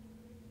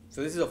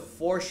 So this is a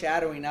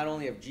foreshadowing not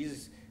only of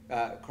Jesus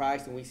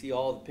Christ, and we see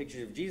all the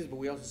pictures of Jesus, but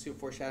we also see a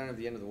foreshadowing of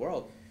the end of the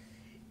world.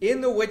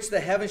 In the which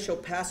the heavens shall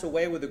pass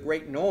away with a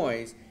great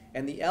noise,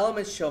 and the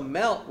elements shall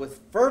melt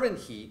with fervent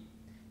heat,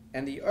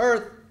 and the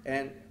earth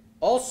and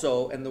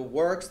the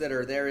works that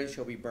are therein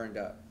shall be burned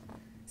up.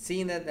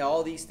 Seeing that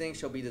all these things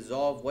shall be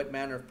dissolved, what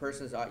manner of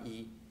persons ought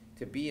ye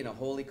to be in a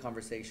holy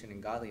conversation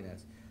and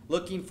godliness,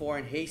 looking for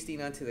and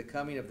hasting unto the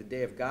coming of the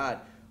day of God,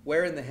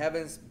 wherein the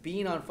heavens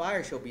being on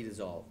fire shall be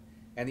dissolved,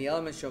 and the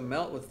elements shall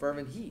melt with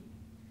fervent heat.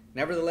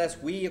 Nevertheless,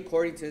 we,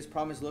 according to his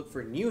promise, look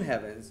for new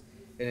heavens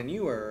and a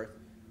new earth,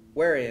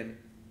 wherein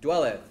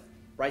dwelleth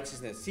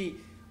righteousness. See,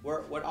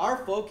 what our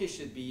focus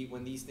should be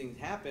when these things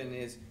happen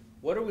is,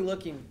 what are we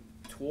looking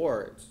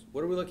towards?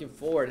 What are we looking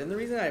forward? And the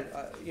reason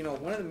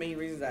one of the main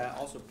reasons I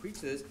also preach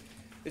this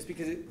is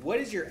because what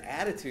is your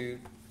attitude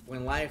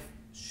when life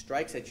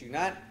strikes at you?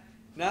 Not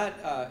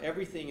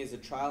everything is a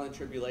trial and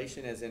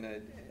tribulation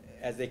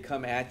as they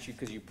come at you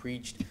because you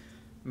preached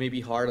maybe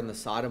hard on the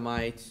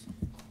sodomites,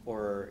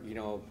 or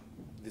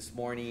this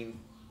morning,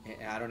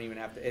 and I don't even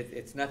have to.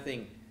 It's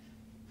nothing.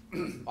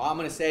 I'm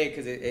going to say it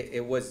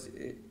because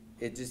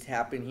it just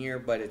happened here,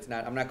 but it's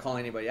not. I'm not calling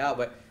anybody out,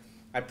 but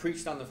I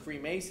preached on the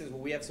Freemasons.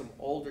 Well, we have some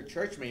older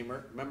church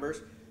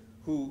members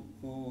who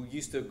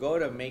used to go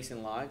to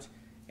Mason Lodge,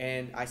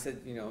 and I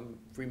said,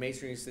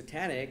 Freemasonry is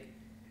satanic,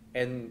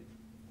 and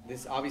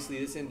this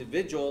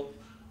individual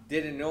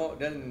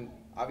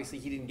obviously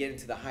he didn't get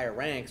into the higher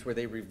ranks where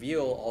they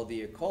reveal all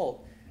the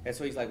occult, and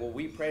so he's like, well,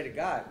 we pray to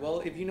God.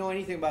 Well, if you know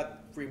anything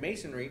about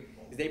Freemasonry,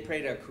 is they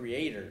pray to a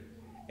creator,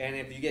 and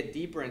if you get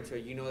deeper into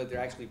it, you know that they're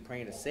actually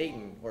praying to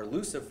Satan or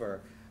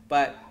Lucifer,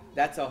 but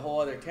that's a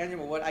whole other tangent.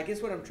 But what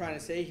I'm trying to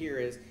say here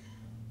is,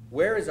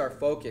 where is our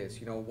focus?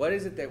 What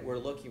is it that we're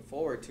looking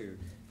forward to?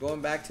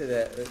 Going back to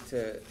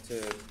the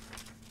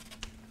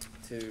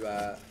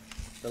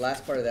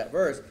last part of that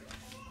verse,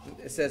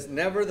 it says,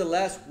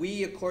 nevertheless,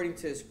 we, according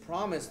to his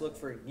promise, look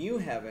for new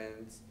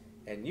heavens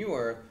and new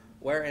earth,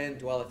 wherein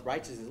dwelleth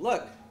righteousness.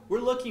 Look, we're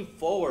looking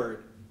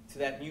forward to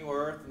that new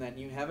earth and that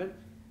new heaven,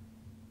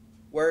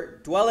 where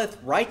dwelleth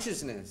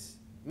righteousness,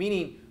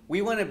 meaning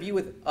we want to be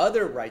with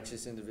other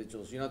righteous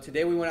individuals.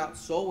 Today we went out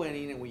soul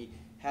winning and we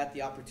had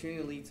the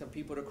opportunity to lead some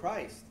people to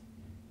Christ.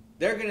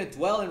 They're going to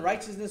dwell in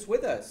righteousness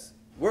with us.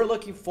 We're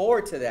looking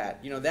forward to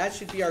that. That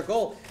should be our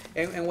goal.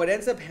 And what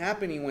ends up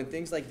happening when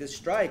things like this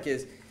strike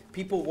is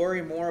people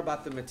worry more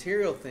about the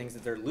material things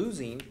that they're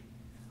losing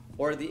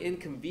or the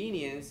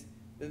inconvenience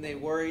than they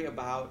worry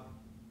about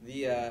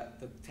the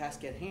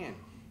task at hand.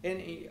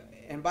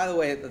 And by the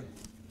way,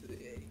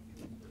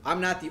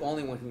 I'm not the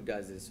only one who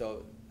does this.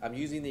 So I'm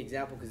using the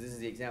example because this is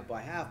the example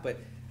I have, but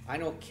I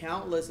know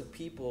countless of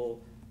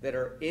people that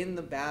are in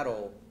the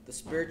battle, the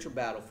spiritual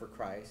battle for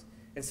Christ,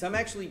 and some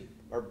actually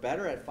are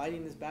better at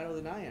fighting this battle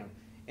than I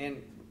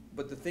am.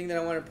 But the thing that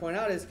I want to point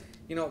out is,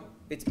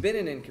 it's been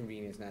an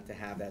inconvenience not to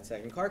have that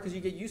second car because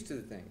you get used to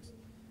the things.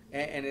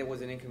 And it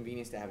was an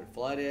inconvenience to have it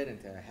flooded and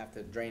to have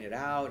to drain it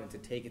out and to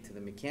take it to the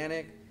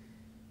mechanic.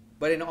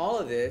 But in all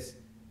of this,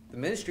 the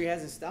ministry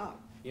hasn't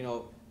stopped.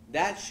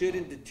 That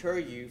shouldn't deter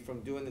you from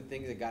doing the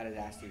things that God has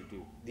asked you to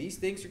do. These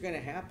things are going to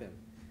happen.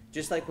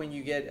 Just like when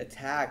you get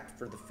attacked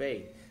for the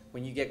faith,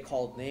 when you get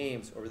called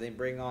names, or they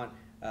bring on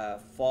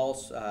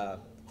false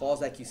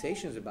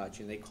accusations about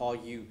you, and they call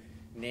you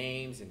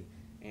names and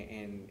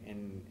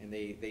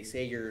they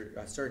say you're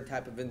a certain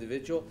type of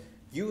individual,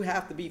 you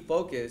have to be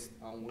focused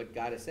on what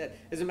God has said.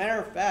 As a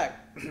matter of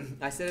fact,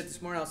 I said it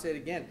this morning, I'll say it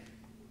again.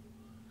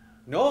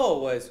 Noah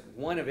was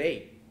one of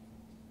 8.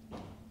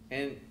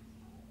 And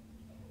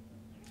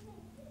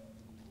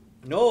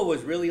Noah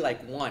was really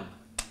like one,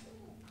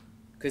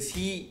 because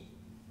he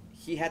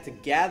had to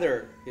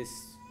gather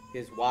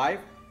his wife,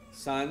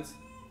 sons,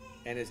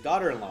 and his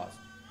daughter-in-laws.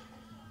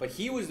 But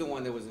he was the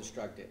one that was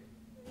instructed.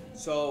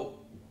 So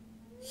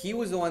he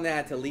was the one that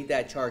had to lead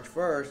that charge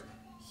first.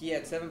 He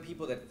had 7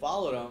 people that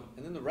followed him,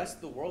 and then the rest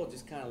of the world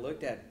just kind of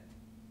looked at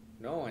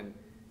Noah, and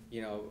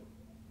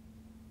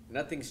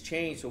nothing's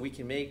changed. So we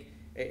can make,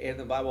 in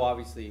the Bible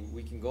obviously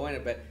we can go in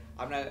it, but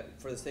I'm not,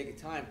 for the sake of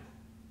time,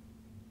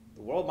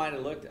 the world might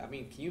have looked,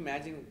 can you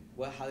imagine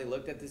how they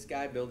looked at this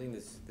guy building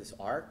this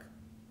ark?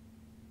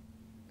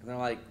 And they're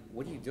like,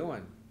 what are you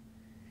doing?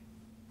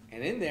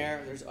 And in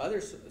there's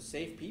other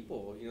safe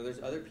people.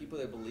 There's other people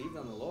that believed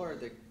on the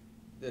Lord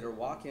that are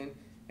walking,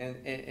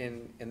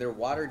 and they're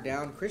watered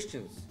down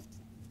Christians.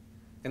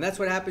 And that's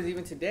what happens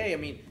even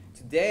today.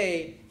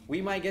 Today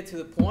we might get to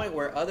the point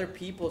where other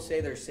people say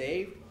they're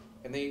saved,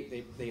 and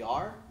they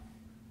are,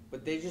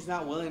 but they're just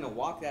not willing to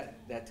walk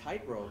that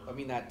tightrope.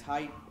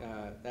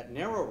 That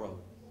narrow road.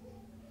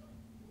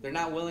 They're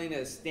not willing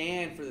to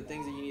stand for the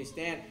things that you need to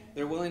stand.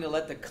 They're willing to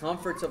let the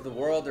comforts of the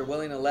world, they're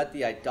willing to let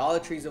the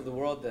idolatries of the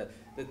world,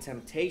 the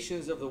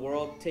temptations of the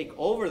world take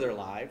over their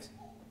lives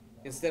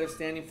instead of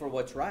standing for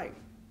what's right.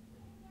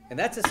 And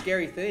that's a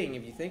scary thing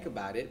if you think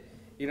about it,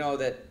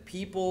 that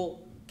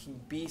people can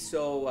be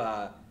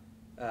so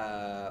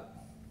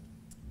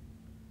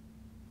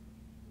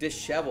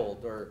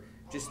disheveled or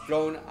just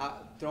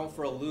thrown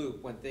for a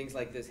loop when things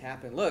like this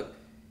happen. Look,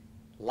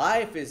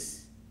 life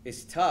is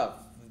tough.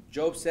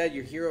 Job said,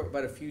 you're here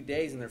about a few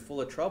days and they're full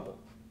of trouble.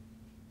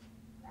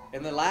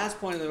 And the last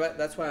point,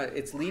 that's why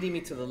it's leading me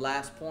to the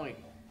last point.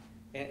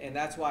 And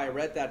that's why I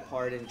read that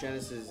part in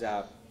Genesis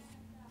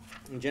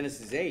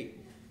 8.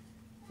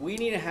 We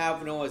need to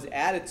have Noah's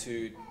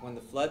attitude when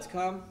the floods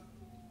come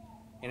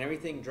and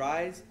everything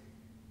dries.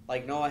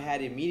 like Noah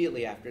had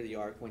immediately after the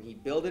ark, when he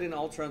builded an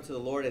altar unto the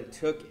Lord and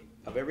took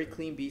of every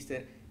clean beast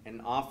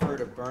and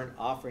offered a burnt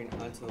offering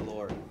unto the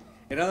Lord.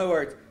 In other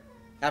words,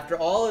 after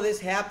all of this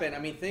happened, I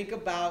mean, think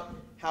about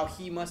how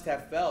he must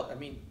have felt. I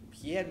mean,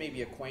 he had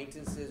maybe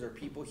acquaintances or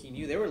people he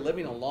knew. They were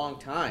living a long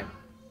time,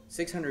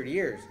 600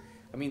 years.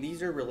 I mean,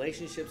 these are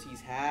relationships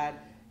he's had.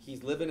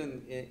 He's living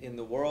in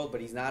the world, but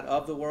he's not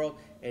of the world.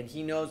 And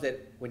he knows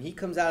that when he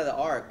comes out of the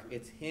ark,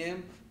 it's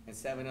him and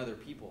 7 other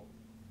people.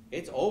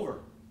 It's over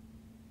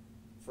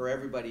for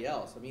everybody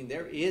else. I mean,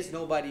 there is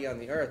nobody on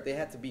the earth. They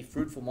have to be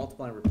fruitful,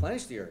 multiply, and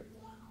replenish the earth.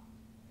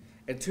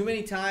 And too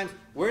many times,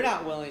 we're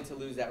not willing to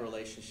lose that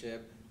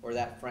relationship or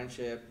that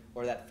friendship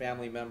or that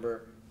family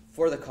member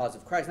for the cause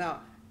of Christ.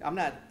 Now, I'm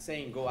not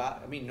saying go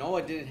out. I mean,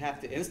 Noah didn't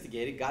have to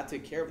instigate it. God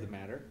took care of the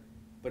matter.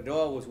 But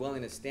Noah was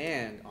willing to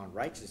stand on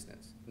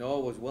righteousness. Noah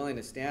was willing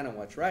to stand on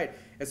what's right.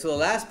 And so the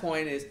last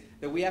point is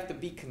that we have to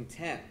be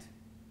content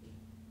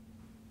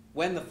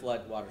when the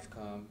flood waters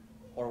come,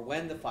 or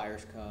when the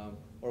fires come,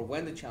 or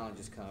when the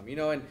challenges come. You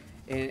know, and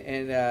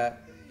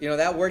you know,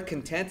 that word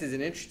content is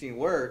an interesting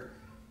word,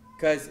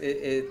 because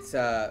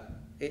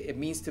it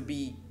means to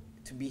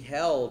be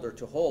held or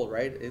to hold,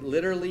 right? It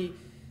literally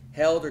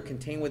held or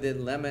contained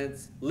within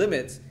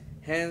limits,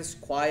 hence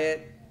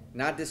quiet,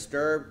 not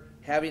disturbed,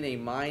 having a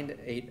mind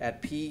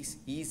at peace,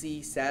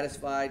 easy,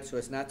 satisfied, so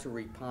as not to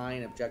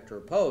repine, object, or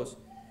oppose.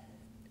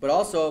 But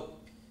also,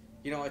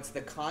 you know, it's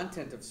the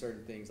content of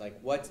certain things, like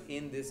what's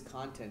in this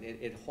content.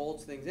 It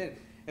holds things in.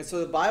 And so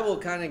the Bible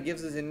kind of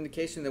gives us an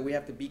indication that we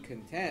have to be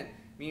content,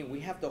 meaning we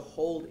have to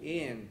hold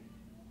in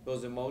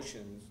those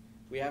emotions.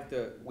 We have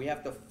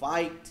to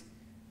fight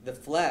the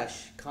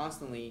flesh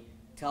constantly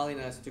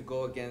telling us to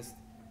go against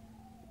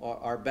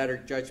our better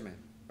judgment,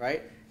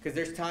 right? Because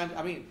there's times,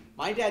 I mean,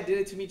 my dad did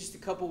it to me just a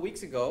couple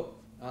weeks ago.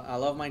 I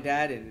love my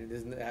dad, and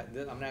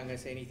I'm not going to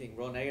say anything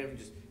real negative.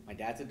 Just, my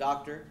dad's a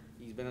doctor.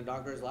 He's been a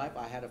doctor his life.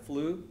 I had a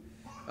flu.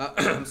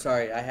 I'm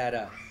sorry, I had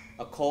a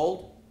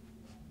cold,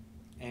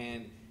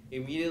 and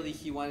immediately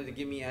he wanted to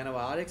give me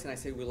antibiotics, and I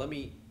said, well, let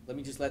me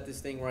just let this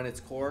thing run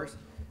its course,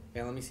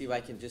 and let me see if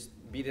I can just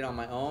beat it on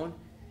my own.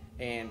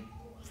 And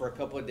for a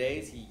couple of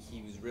days,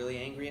 he was really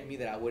angry at me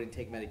that I wouldn't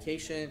take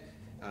medication.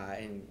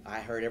 And I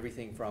heard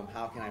everything from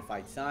how can I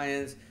fight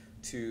science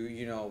to,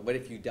 you know, what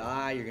if you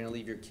die? You're going to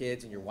leave your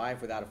kids and your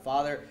wife without a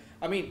father.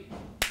 I mean,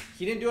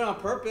 he didn't do it on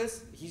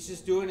purpose. He's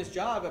just doing his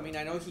job. I mean,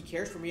 I know he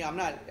cares for me.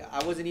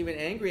 I wasn't even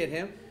angry at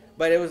him.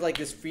 But it was like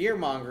this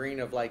fear-mongering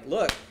of like,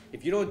 look,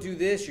 if you don't do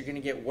this, you're going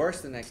to get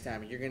worse the next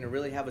time. You're going to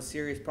really have a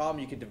serious problem.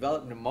 You could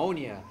develop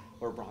pneumonia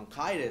or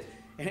bronchitis.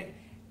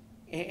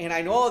 And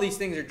I know all these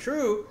things are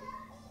true.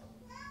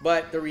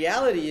 But the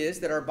reality is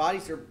that our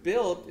bodies are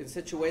built in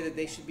such a way that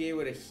they should be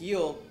able to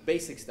heal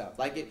basic stuff.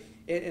 Like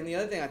and the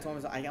other thing I told him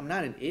is I'm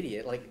not an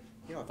idiot. Like,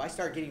 you know, if I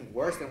start getting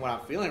worse than what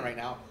I'm feeling right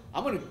now,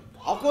 I'll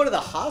go to the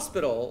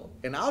hospital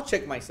and I'll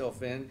check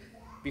myself in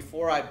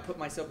before I put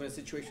myself in a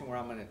situation where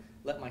I'm going to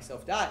let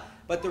myself die.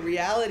 But the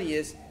reality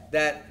is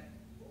that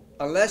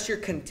unless you're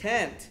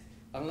content,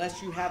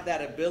 unless you have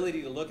that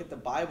ability to look at the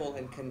Bible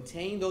and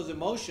contain those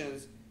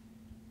emotions,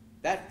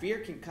 that fear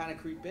can kind of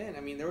creep in. I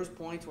mean, there was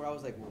points where I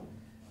was like, well,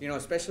 you know,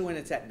 especially when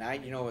it's at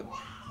night, you know,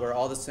 where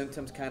all the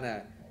symptoms kind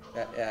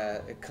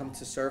of come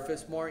to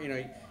surface more. You know,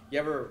 you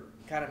ever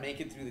kind of make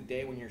it through the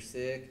day when you're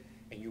sick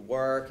and you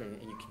work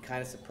and you can kind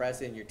of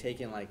suppress it and you're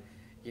taking like,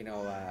 you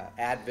know,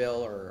 Advil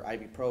or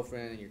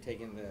ibuprofen and you're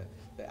taking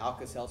the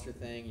Alka-Seltzer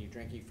thing and you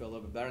drink, you feel a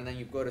little bit better, and then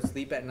you go to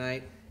sleep at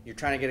night, you're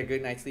trying to get a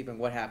good night's sleep, and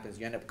what happens?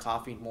 You end up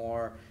coughing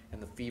more and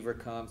the fever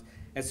comes.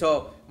 And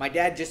so my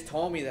dad just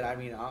told me that, I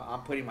mean,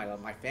 I'm putting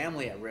my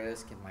family at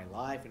risk and my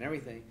life and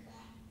everything.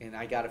 And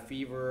I got a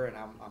fever, and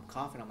I'm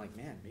coughing. I'm like,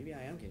 man, maybe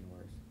I am getting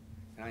worse.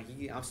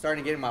 And I'm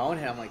starting to get in my own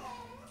head. I'm like,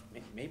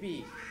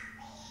 maybe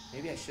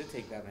I should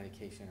take that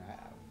medication.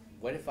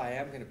 What if I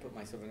am going to put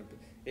myself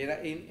in a...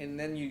 And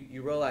then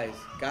you realize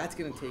God's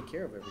going to take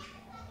care of everything.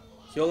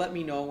 He'll let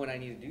me know when I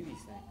need to do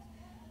these things.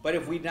 But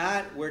if we're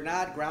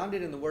not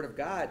grounded in the Word of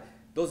God,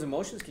 those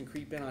emotions can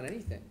creep in on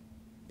anything.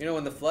 You know,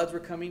 when the floods were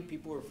coming,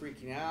 people were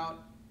freaking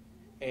out.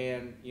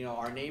 And, you know,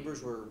 our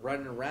neighbors were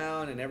running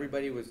around, and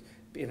everybody was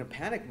in a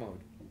panic mode.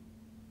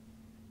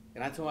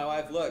 And I told my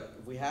wife, look,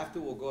 if we have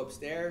to, we'll go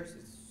upstairs.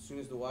 As soon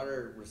as the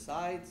water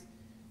resides,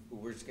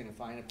 we're just going to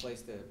find a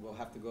place we'll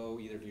have to go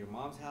either to your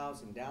mom's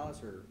house in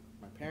Dallas or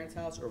my parents'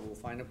 house, or we'll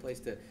find a place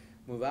to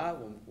move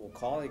out. We'll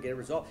call and get a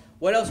result.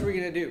 What else are we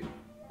going to do?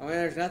 I mean,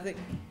 there's nothing.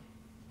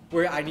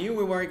 I knew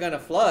we weren't going to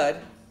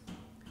flood.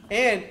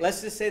 And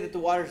let's just say that the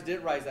waters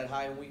did rise that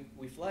high and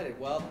we flooded.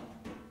 Well,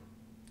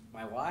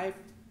 my wife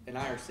and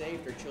I are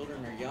saved. Our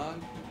children are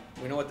young.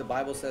 We know what the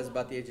Bible says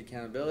about the age of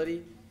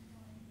accountability.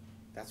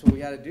 That's what we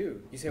got to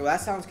do. You say, well,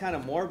 that sounds kind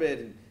of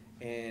morbid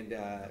and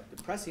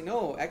depressing.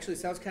 No, actually, it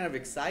sounds kind of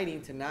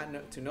exciting to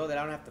know that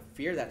I don't have to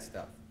fear that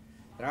stuff.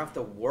 That I don't have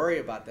to worry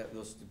about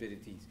those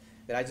stupidities.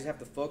 That I just have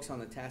to focus on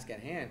the task at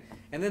hand.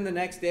 And then the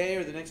next day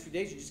or the next few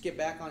days, you just get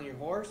back on your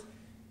horse.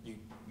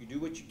 You you do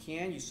what you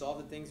can, you solve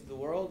the things of the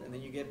world, and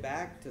then you get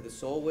back to the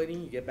soul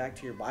winning, you get back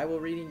to your Bible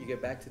reading, you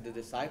get back to the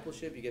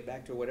discipleship, you get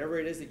back to whatever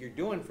it is that you're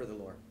doing for the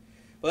Lord.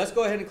 But let's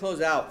go ahead and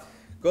close out.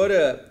 Go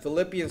to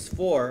Philippians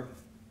 4,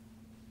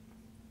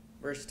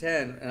 verse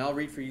 10, and I'll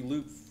read for you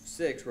Luke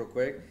 6 real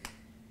quick.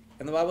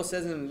 And the Bible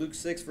says in Luke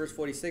 6, verse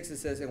 46, it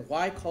says, "And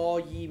why call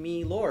ye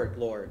me Lord,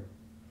 Lord?"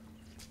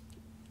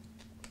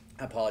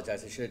 I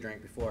apologize, I should have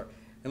drank before.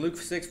 And Luke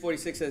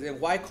 6:46 says,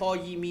 "And why call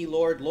ye me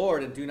Lord,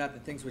 Lord, and do not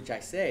the things which I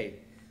say?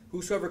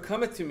 Whosoever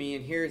cometh to me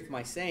and heareth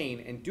my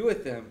saying, and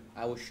doeth them,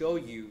 I will show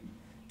you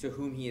to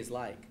whom he is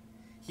like.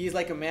 He is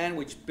like a man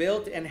which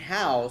built an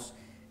house,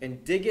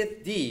 and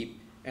diggeth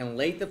deep, and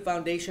laid the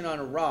foundation on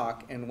a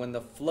rock. And when the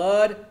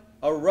flood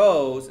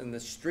arose, and the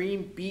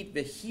stream beat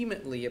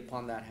vehemently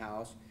upon that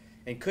house,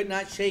 and could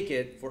not shake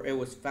it, for it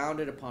was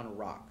founded upon a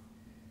rock.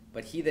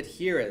 But he that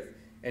heareth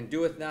and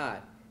doeth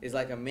not is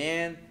like a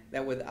man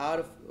that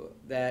without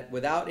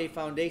a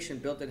foundation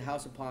built an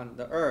house upon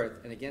the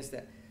earth, and against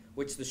that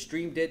which the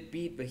stream did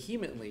beat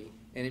vehemently,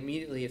 and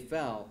immediately it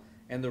fell,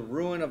 and the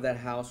ruin of that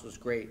house was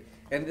great."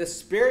 And the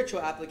spiritual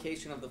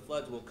application of the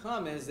floods will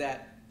come is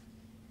that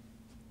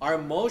our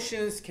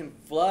emotions can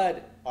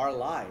flood our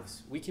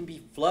lives. We can be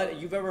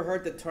flooded. You've ever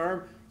heard the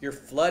term, you're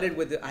flooded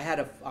with it?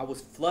 I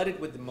was flooded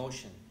with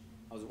emotion.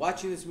 I was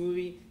watching this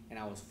movie and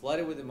I was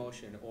flooded with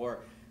emotion. Or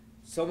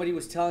somebody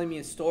was telling me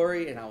a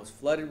story and I was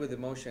flooded with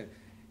emotion.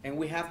 And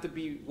we have to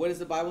be, what does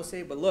the Bible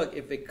say? But look,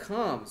 if it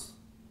comes,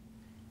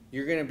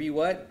 you're going to be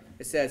what?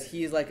 It says,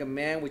 "He is like a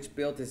man which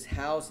built his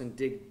house and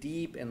digged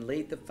deep and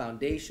laid the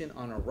foundation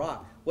on a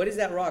rock." What is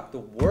that rock? The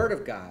Word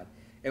of God.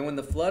 And when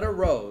the flood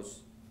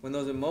arose, when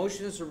those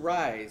emotions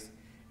arise,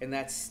 and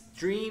that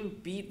stream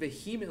beat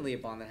vehemently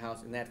upon the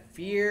house, and that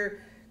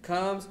fear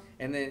comes,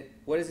 and then,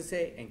 what does it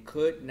say? "And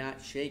could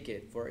not shake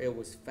it, for it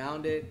was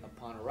founded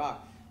upon a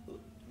rock."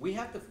 We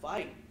have to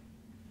fight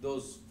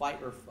those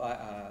fight or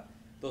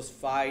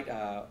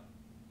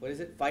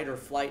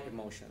flight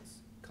emotions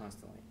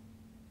constantly.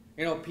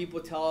 You know, people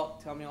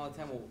tell me all the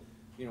time, well,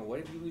 you know, what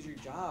if you lose your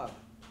job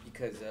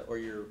because, or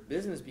your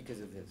business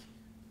because of this?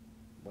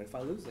 What if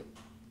I lose it?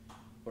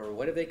 Or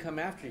what if they come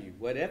after you?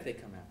 What if they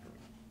come after me?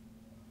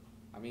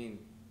 I mean,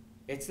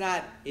 it's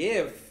not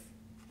if,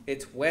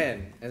 it's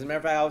when. As a matter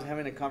of fact, I was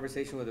having a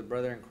conversation with a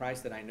brother in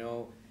Christ that I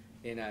know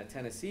in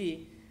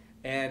Tennessee,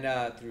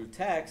 and through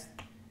text,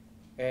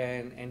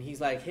 and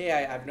he's like, "Hey,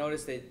 I've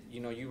noticed that,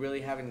 you know, you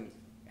really haven't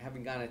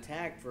gotten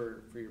attacked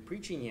for your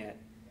preaching yet."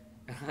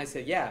 And I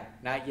said, "Yeah,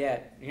 not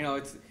yet. You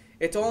know,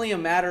 it's only a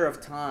matter of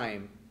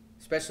time,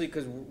 especially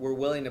because we're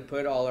willing to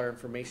put all our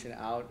information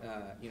out,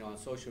 you know, on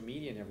social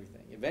media and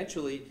everything.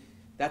 Eventually,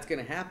 that's going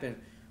to happen.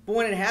 But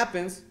when it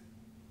happens,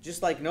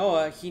 just like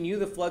Noah, he knew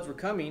the floods were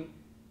coming,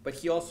 but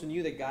he also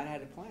knew that God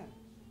had a plan.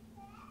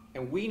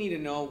 And we need to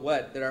know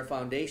what? That our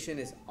foundation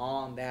is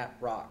on that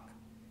rock.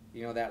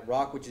 You know, that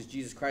rock which is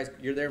Jesus Christ.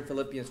 You're there in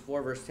Philippians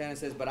 4, verse 10. It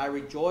says, "But I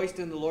rejoiced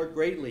in the Lord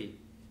greatly,"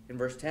 in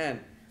verse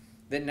 10,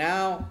 "that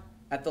now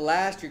at the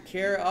last your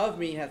care of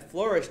me hath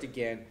flourished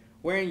again,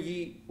 wherein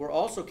ye were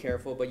also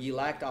careful, but ye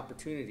lacked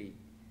opportunity.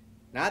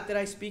 Not that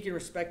I speak in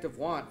respect of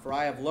want, for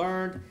I have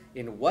learned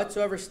in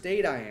whatsoever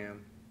state I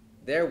am,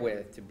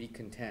 therewith to be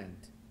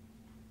content.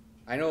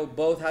 I know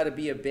both how to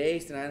be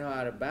abased and I know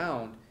how to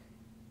abound.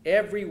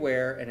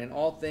 Everywhere and in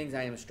all things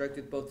I am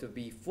instructed both to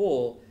be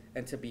full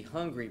and to be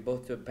hungry,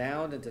 both to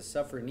abound and to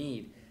suffer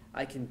need.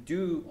 I can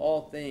do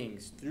all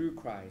things through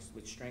Christ,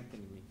 which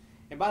strengthens me."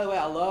 And by the way,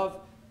 I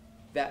love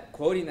that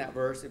quoting that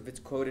verse if it's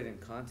quoted in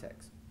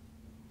context.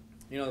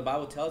 You know, the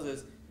Bible tells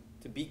us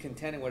to be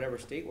content in whatever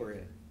state we're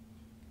in.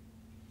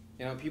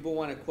 You know, people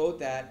want to quote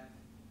that,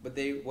 but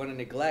they want to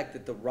neglect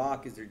that the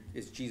rock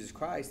is Jesus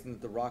Christ and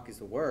that the rock is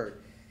the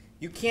Word.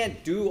 You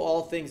can't do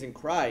all things in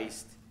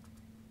Christ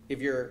if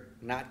you're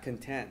not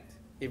content,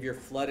 if you're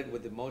flooded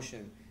with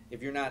emotion,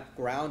 if you're not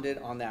grounded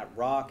on that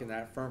rock and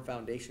that firm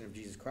foundation of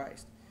Jesus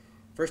Christ.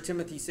 1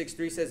 Timothy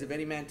 6:3 says, "If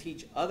any man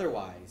teach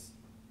otherwise,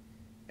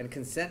 and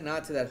consent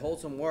not to that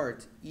wholesome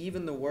words,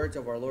 even the words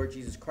of our Lord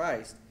Jesus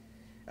Christ."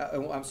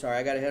 I'm sorry,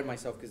 I got ahead of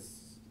myself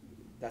because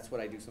that's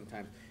what I do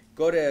sometimes.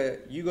 Go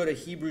to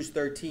Hebrews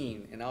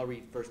 13, and I'll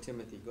read 1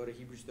 Timothy. Go to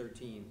Hebrews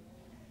 13,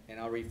 and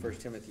I'll read 1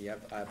 Timothy. I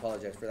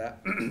apologize for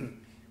that.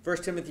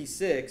 1 Timothy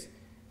 6,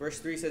 verse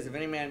 3 says, "If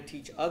any man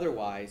teach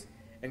otherwise,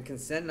 and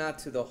consent not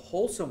to the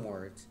wholesome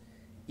words,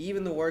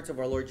 even the words of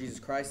our Lord Jesus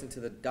Christ, and to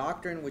the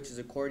doctrine which is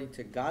according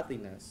to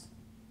godliness,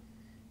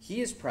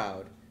 he is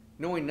proud,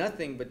 knowing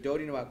nothing, but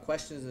doting about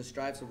questions and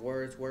strifes of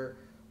words,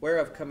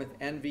 whereof cometh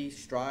envy,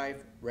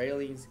 strife,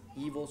 railings,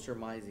 evil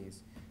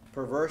surmisings,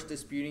 perverse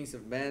disputings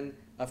of men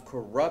of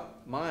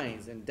corrupt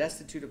minds, and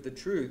destitute of the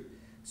truth,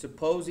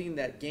 supposing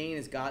that gain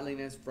is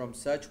godliness. From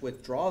such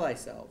withdraw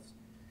thyself.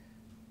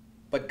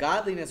 But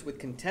godliness with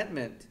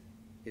contentment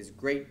is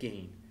great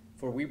gain.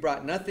 For we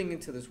brought nothing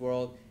into this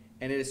world,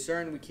 and it is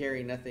certain we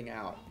carry nothing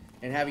out.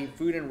 And having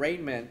food and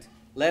raiment,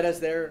 let us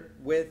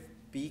therewith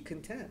be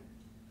content."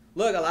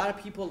 Look, a lot of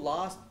people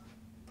lost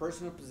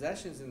personal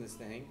possessions in this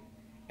thing,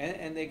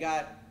 and they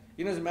got,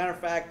 you know, as a matter of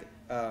fact,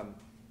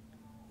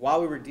 while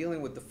we were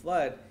dealing with the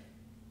flood,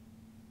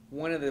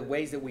 one of the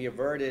ways that we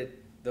averted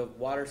the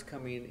waters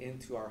coming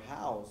into our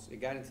house,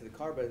 it got into the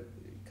car, but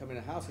coming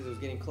to the house as it was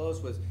getting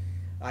close, was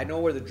I know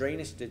where the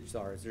drainage ditches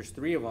are. There's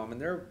 3 of them, and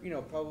they're, you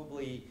know,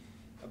 probably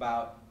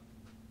about,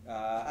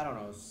 I don't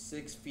know,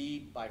 6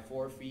 feet by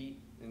 4 feet,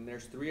 and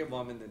there's 3 of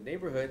them in the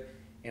neighborhood.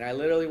 And I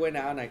literally went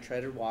out and I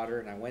treaded water,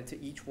 and I went to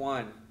each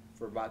one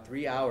for about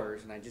 3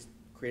 hours, and I just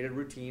created a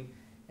routine,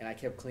 and I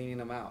kept cleaning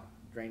them out,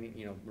 draining,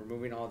 you know,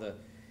 removing all the,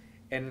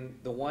 and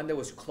the one that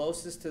was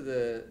closest to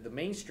the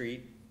main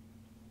street,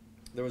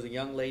 there was a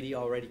young lady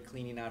already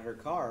cleaning out her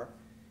car,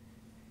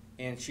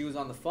 and she was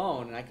on the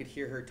phone, and I could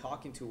hear her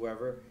talking to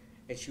whoever,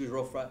 and she was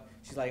real frustrated.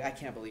 She's like, I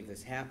can't believe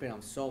this happened.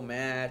 I'm so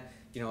mad.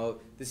 You know,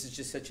 this is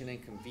just such an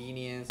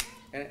inconvenience.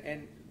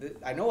 And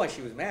I know why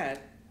she was mad,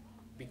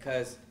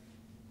 because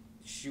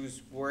she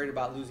was worried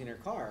about losing her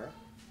car,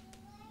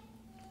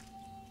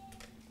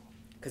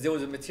 because it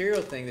was a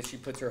material thing that she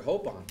puts her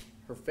hope on,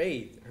 her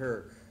faith,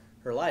 her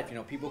life. You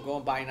know, people go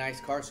and buy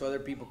nice cars so other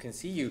people can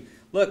see you.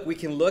 Look, we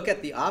can look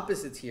at the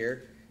opposites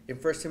here. In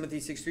 1 Timothy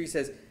 6:3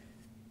 says,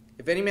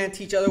 if any man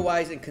teach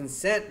otherwise and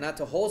consent not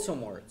to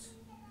wholesome words,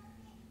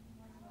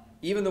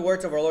 even the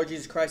words of our Lord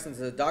Jesus Christ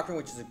into the doctrine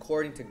which is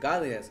according to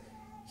godliness,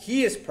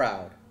 he is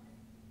proud,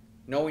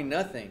 knowing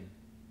nothing,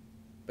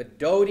 but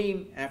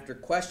doting after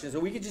questions. So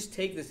we could just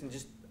take this and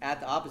just add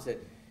the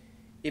opposite.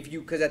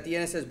 Because at the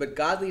end it says, but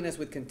godliness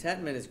with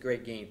contentment is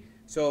great gain.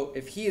 So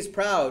if he is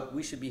proud,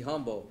 we should be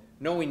humble.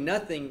 Knowing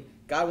nothing,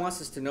 God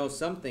wants us to know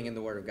something in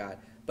the Word of God.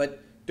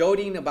 But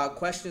doting about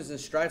questions and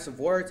strifes of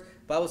words, the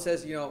Bible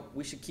says, you know,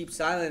 we should keep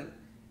silent.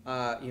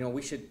 You know,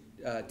 we should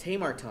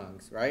tame our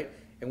tongues, right?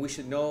 And we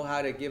should know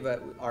how to give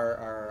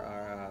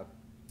our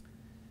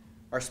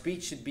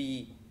speech should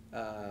be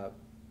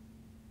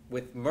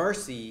with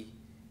mercy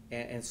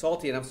and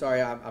salty. And I'm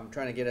sorry, I'm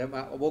trying to get it.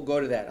 We'll go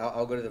to that.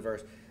 I'll go to the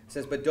verse. It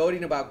says, but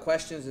doting about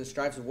questions and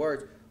strifes of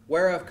words,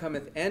 whereof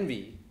cometh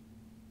envy.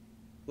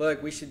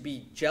 Look, we should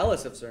be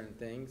jealous of certain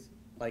things,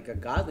 like a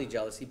godly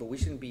jealousy, but we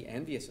shouldn't be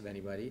envious of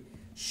anybody.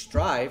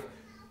 Strife.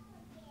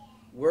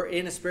 We're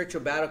in a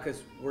spiritual battle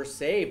because we're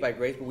saved by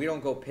grace, but we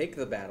don't go pick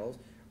the battles.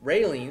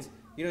 Railings.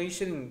 You know, you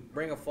shouldn't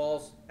bring a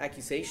false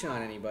accusation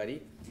on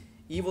anybody.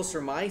 Evil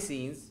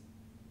surmisings.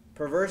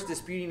 Perverse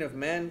disputing of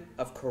men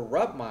of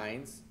corrupt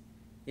minds.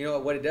 You know,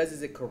 what it does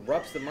is it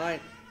corrupts the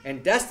mind.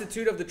 And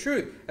destitute of the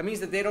truth. That means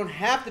that they don't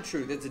have the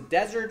truth. It's a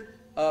desert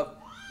of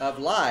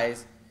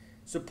lies.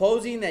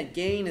 Supposing that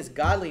gain is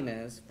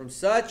godliness, from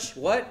such,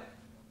 what?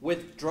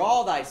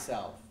 Withdraw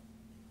thyself.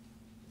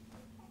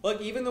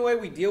 Look, even the way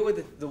we deal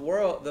with the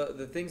world,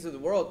 the things of the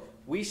world,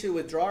 we should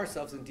withdraw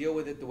ourselves and deal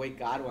with it the way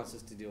God wants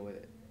us to deal with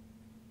it.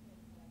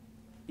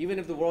 Even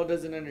if the world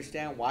doesn't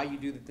understand why you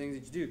do the things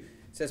that you do.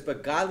 It says,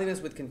 but godliness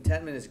with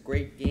contentment is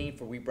great gain,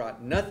 for we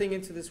brought nothing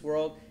into this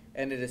world,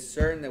 and it is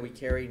certain that we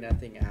carry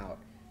nothing out.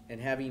 And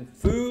having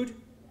food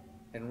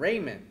and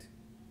raiment,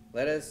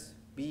 let us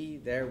be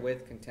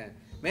therewith content.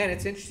 Man,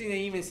 it's interesting they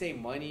even say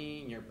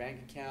money in your bank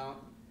account,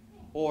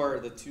 or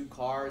the 2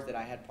 cars that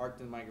I had parked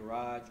in my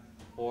garage,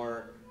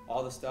 or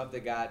all the stuff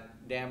that got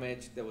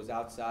damaged that was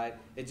outside.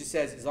 It just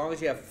says, as long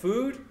as you have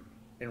food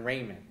and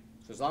raiment.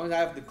 So as long as I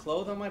have the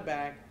clothes on my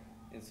back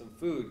and some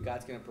food,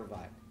 God's going to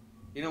provide.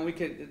 You know, we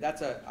could,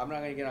 I'm not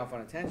going to get off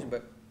on a tangent,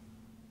 but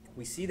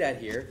we see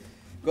that here.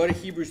 Go to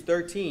Hebrews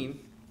 13.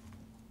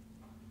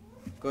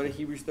 Go to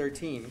Hebrews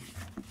 13.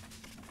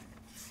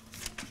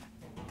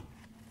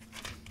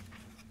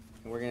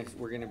 And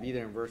we're gonna be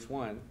there in verse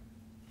 1.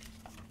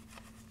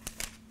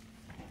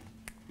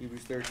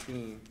 Hebrews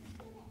 13.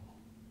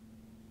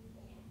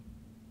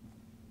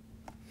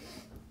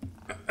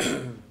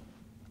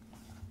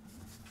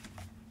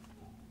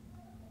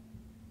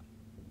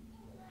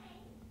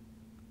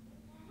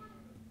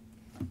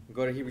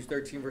 Go to Hebrews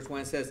 13, verse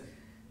 1. It says,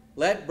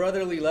 let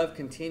brotherly love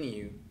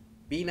continue.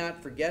 Be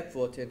not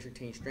forgetful to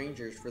entertain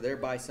strangers, for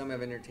thereby some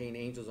have entertained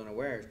angels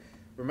unawares.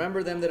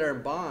 Remember them that are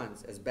in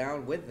bonds, as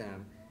bound with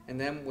them, and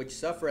them which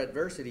suffer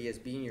adversity, as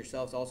being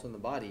yourselves also in the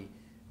body.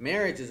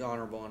 Marriage is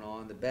honorable and all,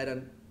 and the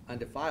bed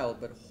undefiled,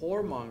 but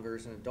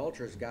whoremongers and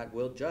adulterers God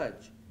will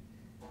judge.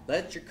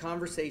 Let your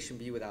conversation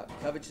be without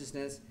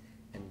covetousness,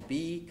 and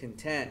be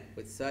content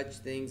with such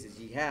things as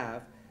ye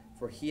have,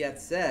 for he hath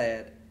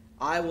said,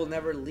 I will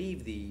never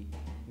leave thee,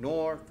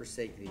 nor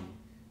forsake thee.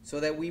 So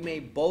that we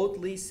may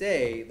boldly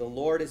say, the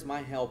Lord is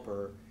my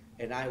helper,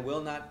 and I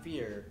will not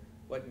fear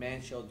what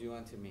man shall do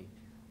unto me.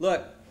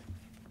 Look,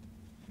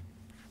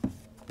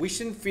 we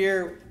shouldn't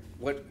fear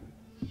what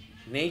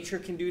nature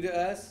can do to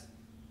us,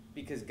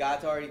 because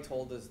God's already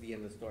told us the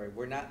end of the story.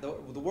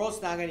 The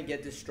world's not going to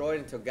get destroyed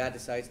until God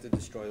decides to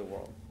destroy the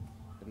world.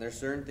 And there's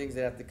certain things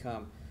that have to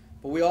come.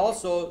 But we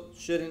also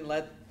shouldn't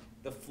let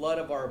the flood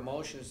of our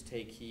emotions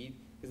take heed,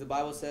 because the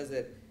Bible says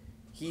that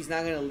He's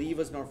not going to leave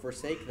us nor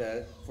forsake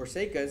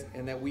us,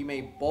 and that we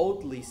may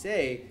boldly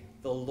say,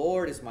 the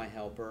Lord is my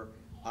helper.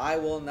 I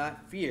will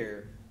not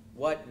fear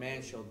what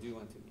man shall do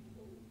unto me.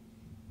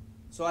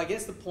 So I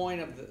guess the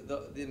point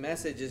of the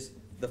message is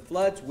the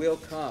floods will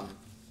come.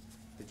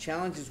 The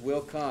challenges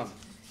will come.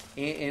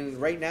 And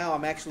right now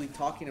I'm actually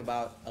talking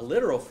about a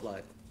literal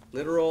flood.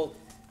 Literal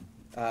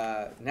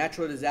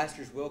natural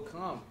disasters will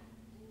come.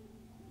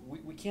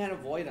 We can't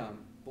avoid them,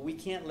 but we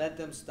can't let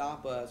them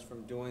stop us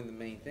from doing the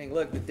main thing.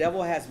 Look, the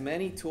devil has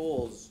many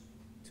tools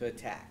to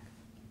attack.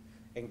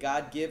 And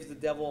God gives the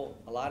devil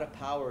a lot of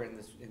power in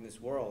this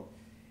world.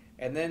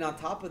 And then on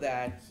top of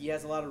that, he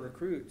has a lot of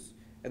recruits.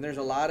 And there's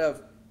a lot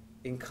of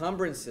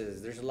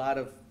encumbrances. There's a lot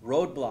of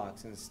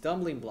roadblocks and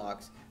stumbling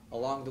blocks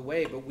along the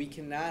way. But we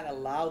cannot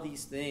allow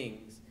these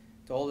things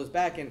to hold us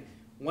back. And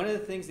one of the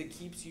things that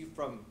keeps you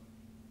from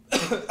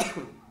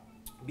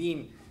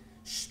being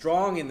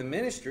strong in the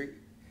ministry,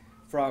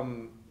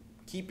 from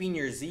keeping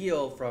your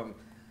zeal, from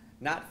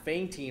not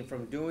fainting,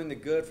 from doing the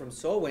good, from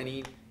soul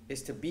winning,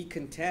 is to be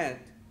content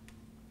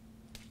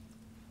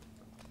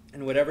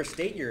in whatever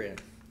state you're in.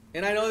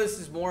 And I know this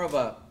is more of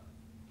a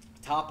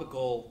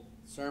topical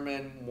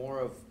sermon, more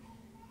of,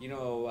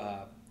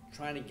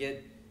 trying to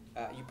get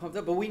you pumped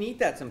up, but we need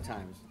that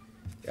sometimes.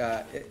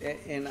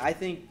 And I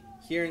think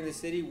here in the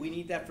city, we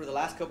need that for the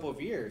last couple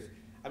of years.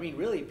 I mean,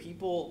 really,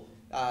 people,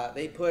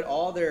 they put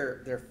all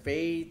their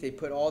faith, they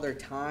put all their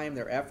time,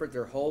 their effort,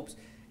 their hopes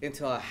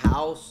into a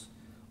house,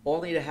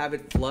 only to have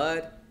it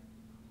flood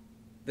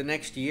the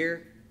next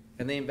year.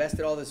 And they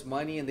invested all this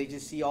money, and they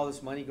just see all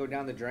this money go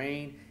down the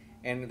drain,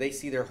 and they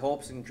see their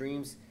hopes and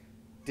dreams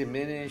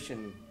diminish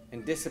and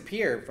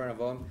disappear in front of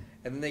them.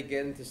 And then they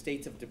get into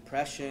states of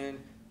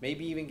depression,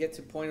 maybe even get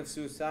to the point of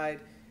suicide,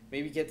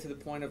 maybe get to the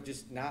point of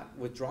just not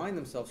withdrawing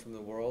themselves from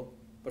the world,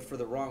 but for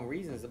the wrong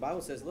reasons. The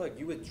Bible says, look,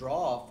 you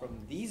withdraw from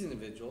these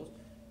individuals,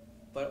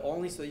 but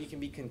only so that you can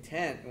be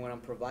content in what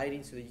I'm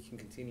providing, so that you can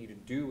continue to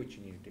do what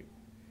you need to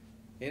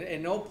do.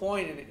 At no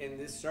point in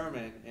this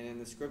sermon and in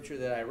the scripture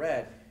that I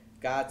read,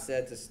 God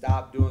said to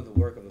stop doing the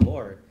work of the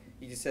Lord.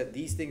 He just said,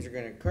 these things are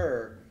going to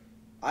occur.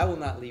 I will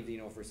not leave thee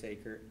nor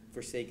forsake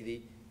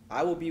thee.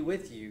 I will be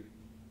with you.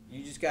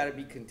 You just got to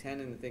be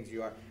content in the things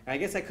you are. And I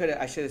guess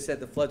I should have said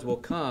the floods will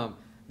come.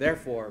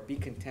 Therefore, be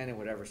content in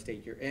whatever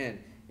state you're in.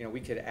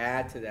 We could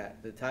add to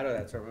that, the title of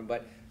that sermon.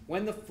 But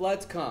when the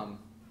floods come,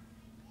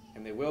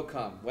 and they will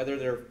come, whether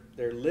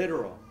they're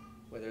literal,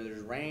 whether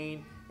there's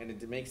rain and it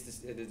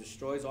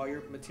destroys all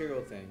your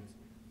material things,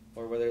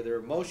 or whether they're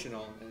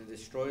emotional and it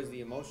destroys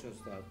the emotional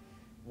stuff,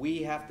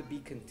 we have to be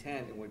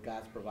content in what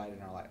God's provided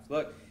in our lives.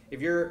 Look,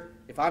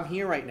 if I'm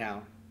here right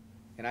now,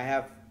 and I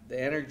have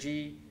the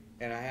energy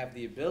and I have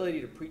the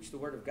ability to preach the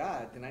Word of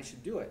God, then I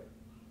should do it.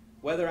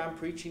 Whether I'm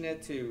preaching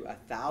it to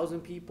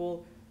 1,000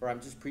 people or I'm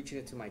just preaching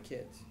it to my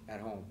kids at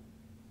home.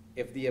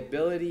 If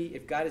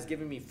God has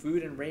given me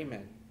food and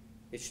raiment,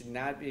 it should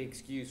not be an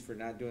excuse for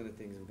not doing the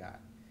things of God.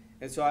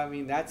 And so, I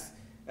mean, that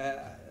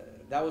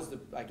was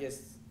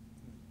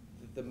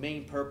the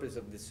main purpose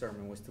of this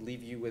sermon, was to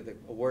leave you with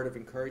a word of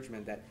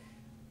encouragement that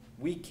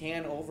we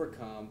can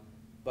overcome,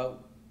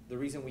 but the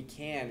reason we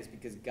can is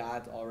because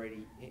God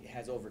already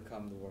has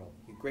overcome the world.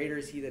 Greater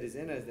is He that is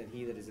in us than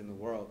he that is in the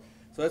world.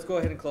 So let's go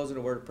ahead and close in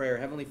a word of prayer.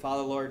 Heavenly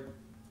Father, Lord,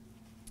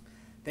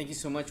 thank you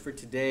so much for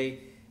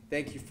today.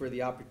 Thank you for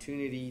the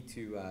opportunity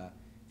to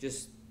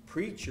just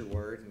preach your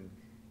word. And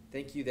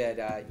thank you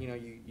that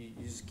you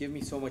just give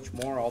me so much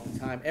more all the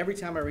time. Every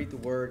time I read the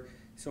word,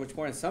 so much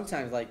more. And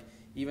sometimes, like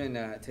even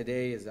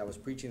today as I was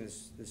preaching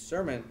this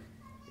sermon,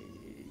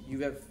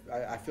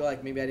 I feel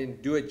like maybe I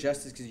didn't do it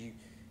justice because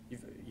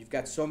you've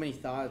got so many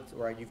thoughts,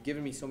 or you've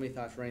given me so many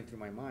thoughts running through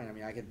my mind. I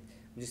mean, I'm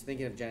just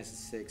thinking of Genesis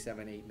 6,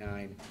 7, 8,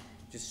 9.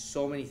 Just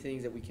so many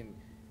things that we can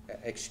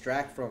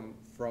extract from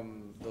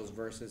those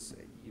verses.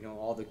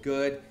 All the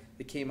good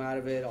that came out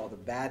of it, all the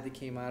bad that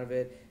came out of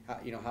it.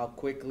 How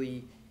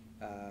quickly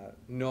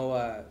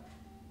Noah,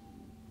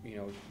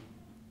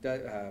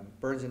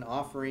 burns an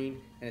offering,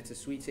 and it's a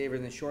sweet savor.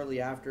 And then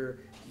shortly after,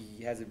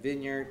 he has a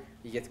vineyard.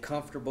 He gets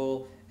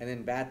comfortable, and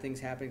then bad things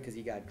happen because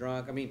he got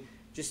drunk. I mean,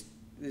 just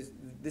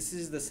this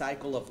is the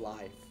cycle of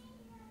life.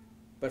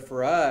 But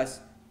for us,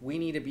 we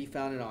need to be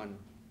founded on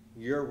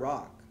your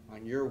rock,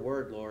 on your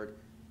word, Lord.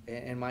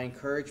 And my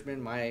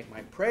encouragement, my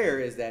prayer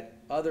is that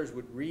others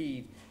would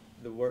read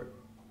the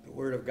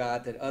word of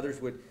God, that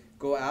others would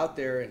go out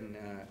there and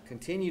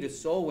continue to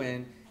soul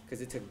win,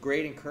 because it's a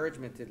great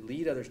encouragement to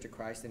lead others to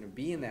Christ and to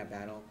be in that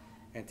battle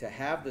and to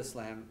have the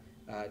slam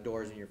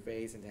doors in your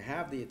face and to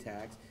have the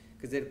attacks,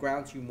 because it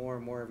grounds you more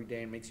and more every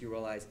day and makes you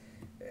realize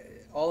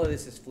all of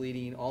this is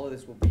fleeting. All of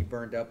this will be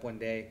burned up one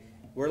day.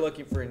 We're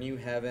looking for a new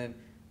heaven.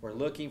 We're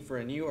looking for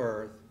a new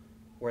earth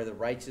where the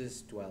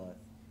righteous dwelleth.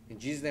 In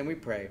Jesus' name we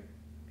pray.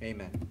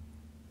 Amen.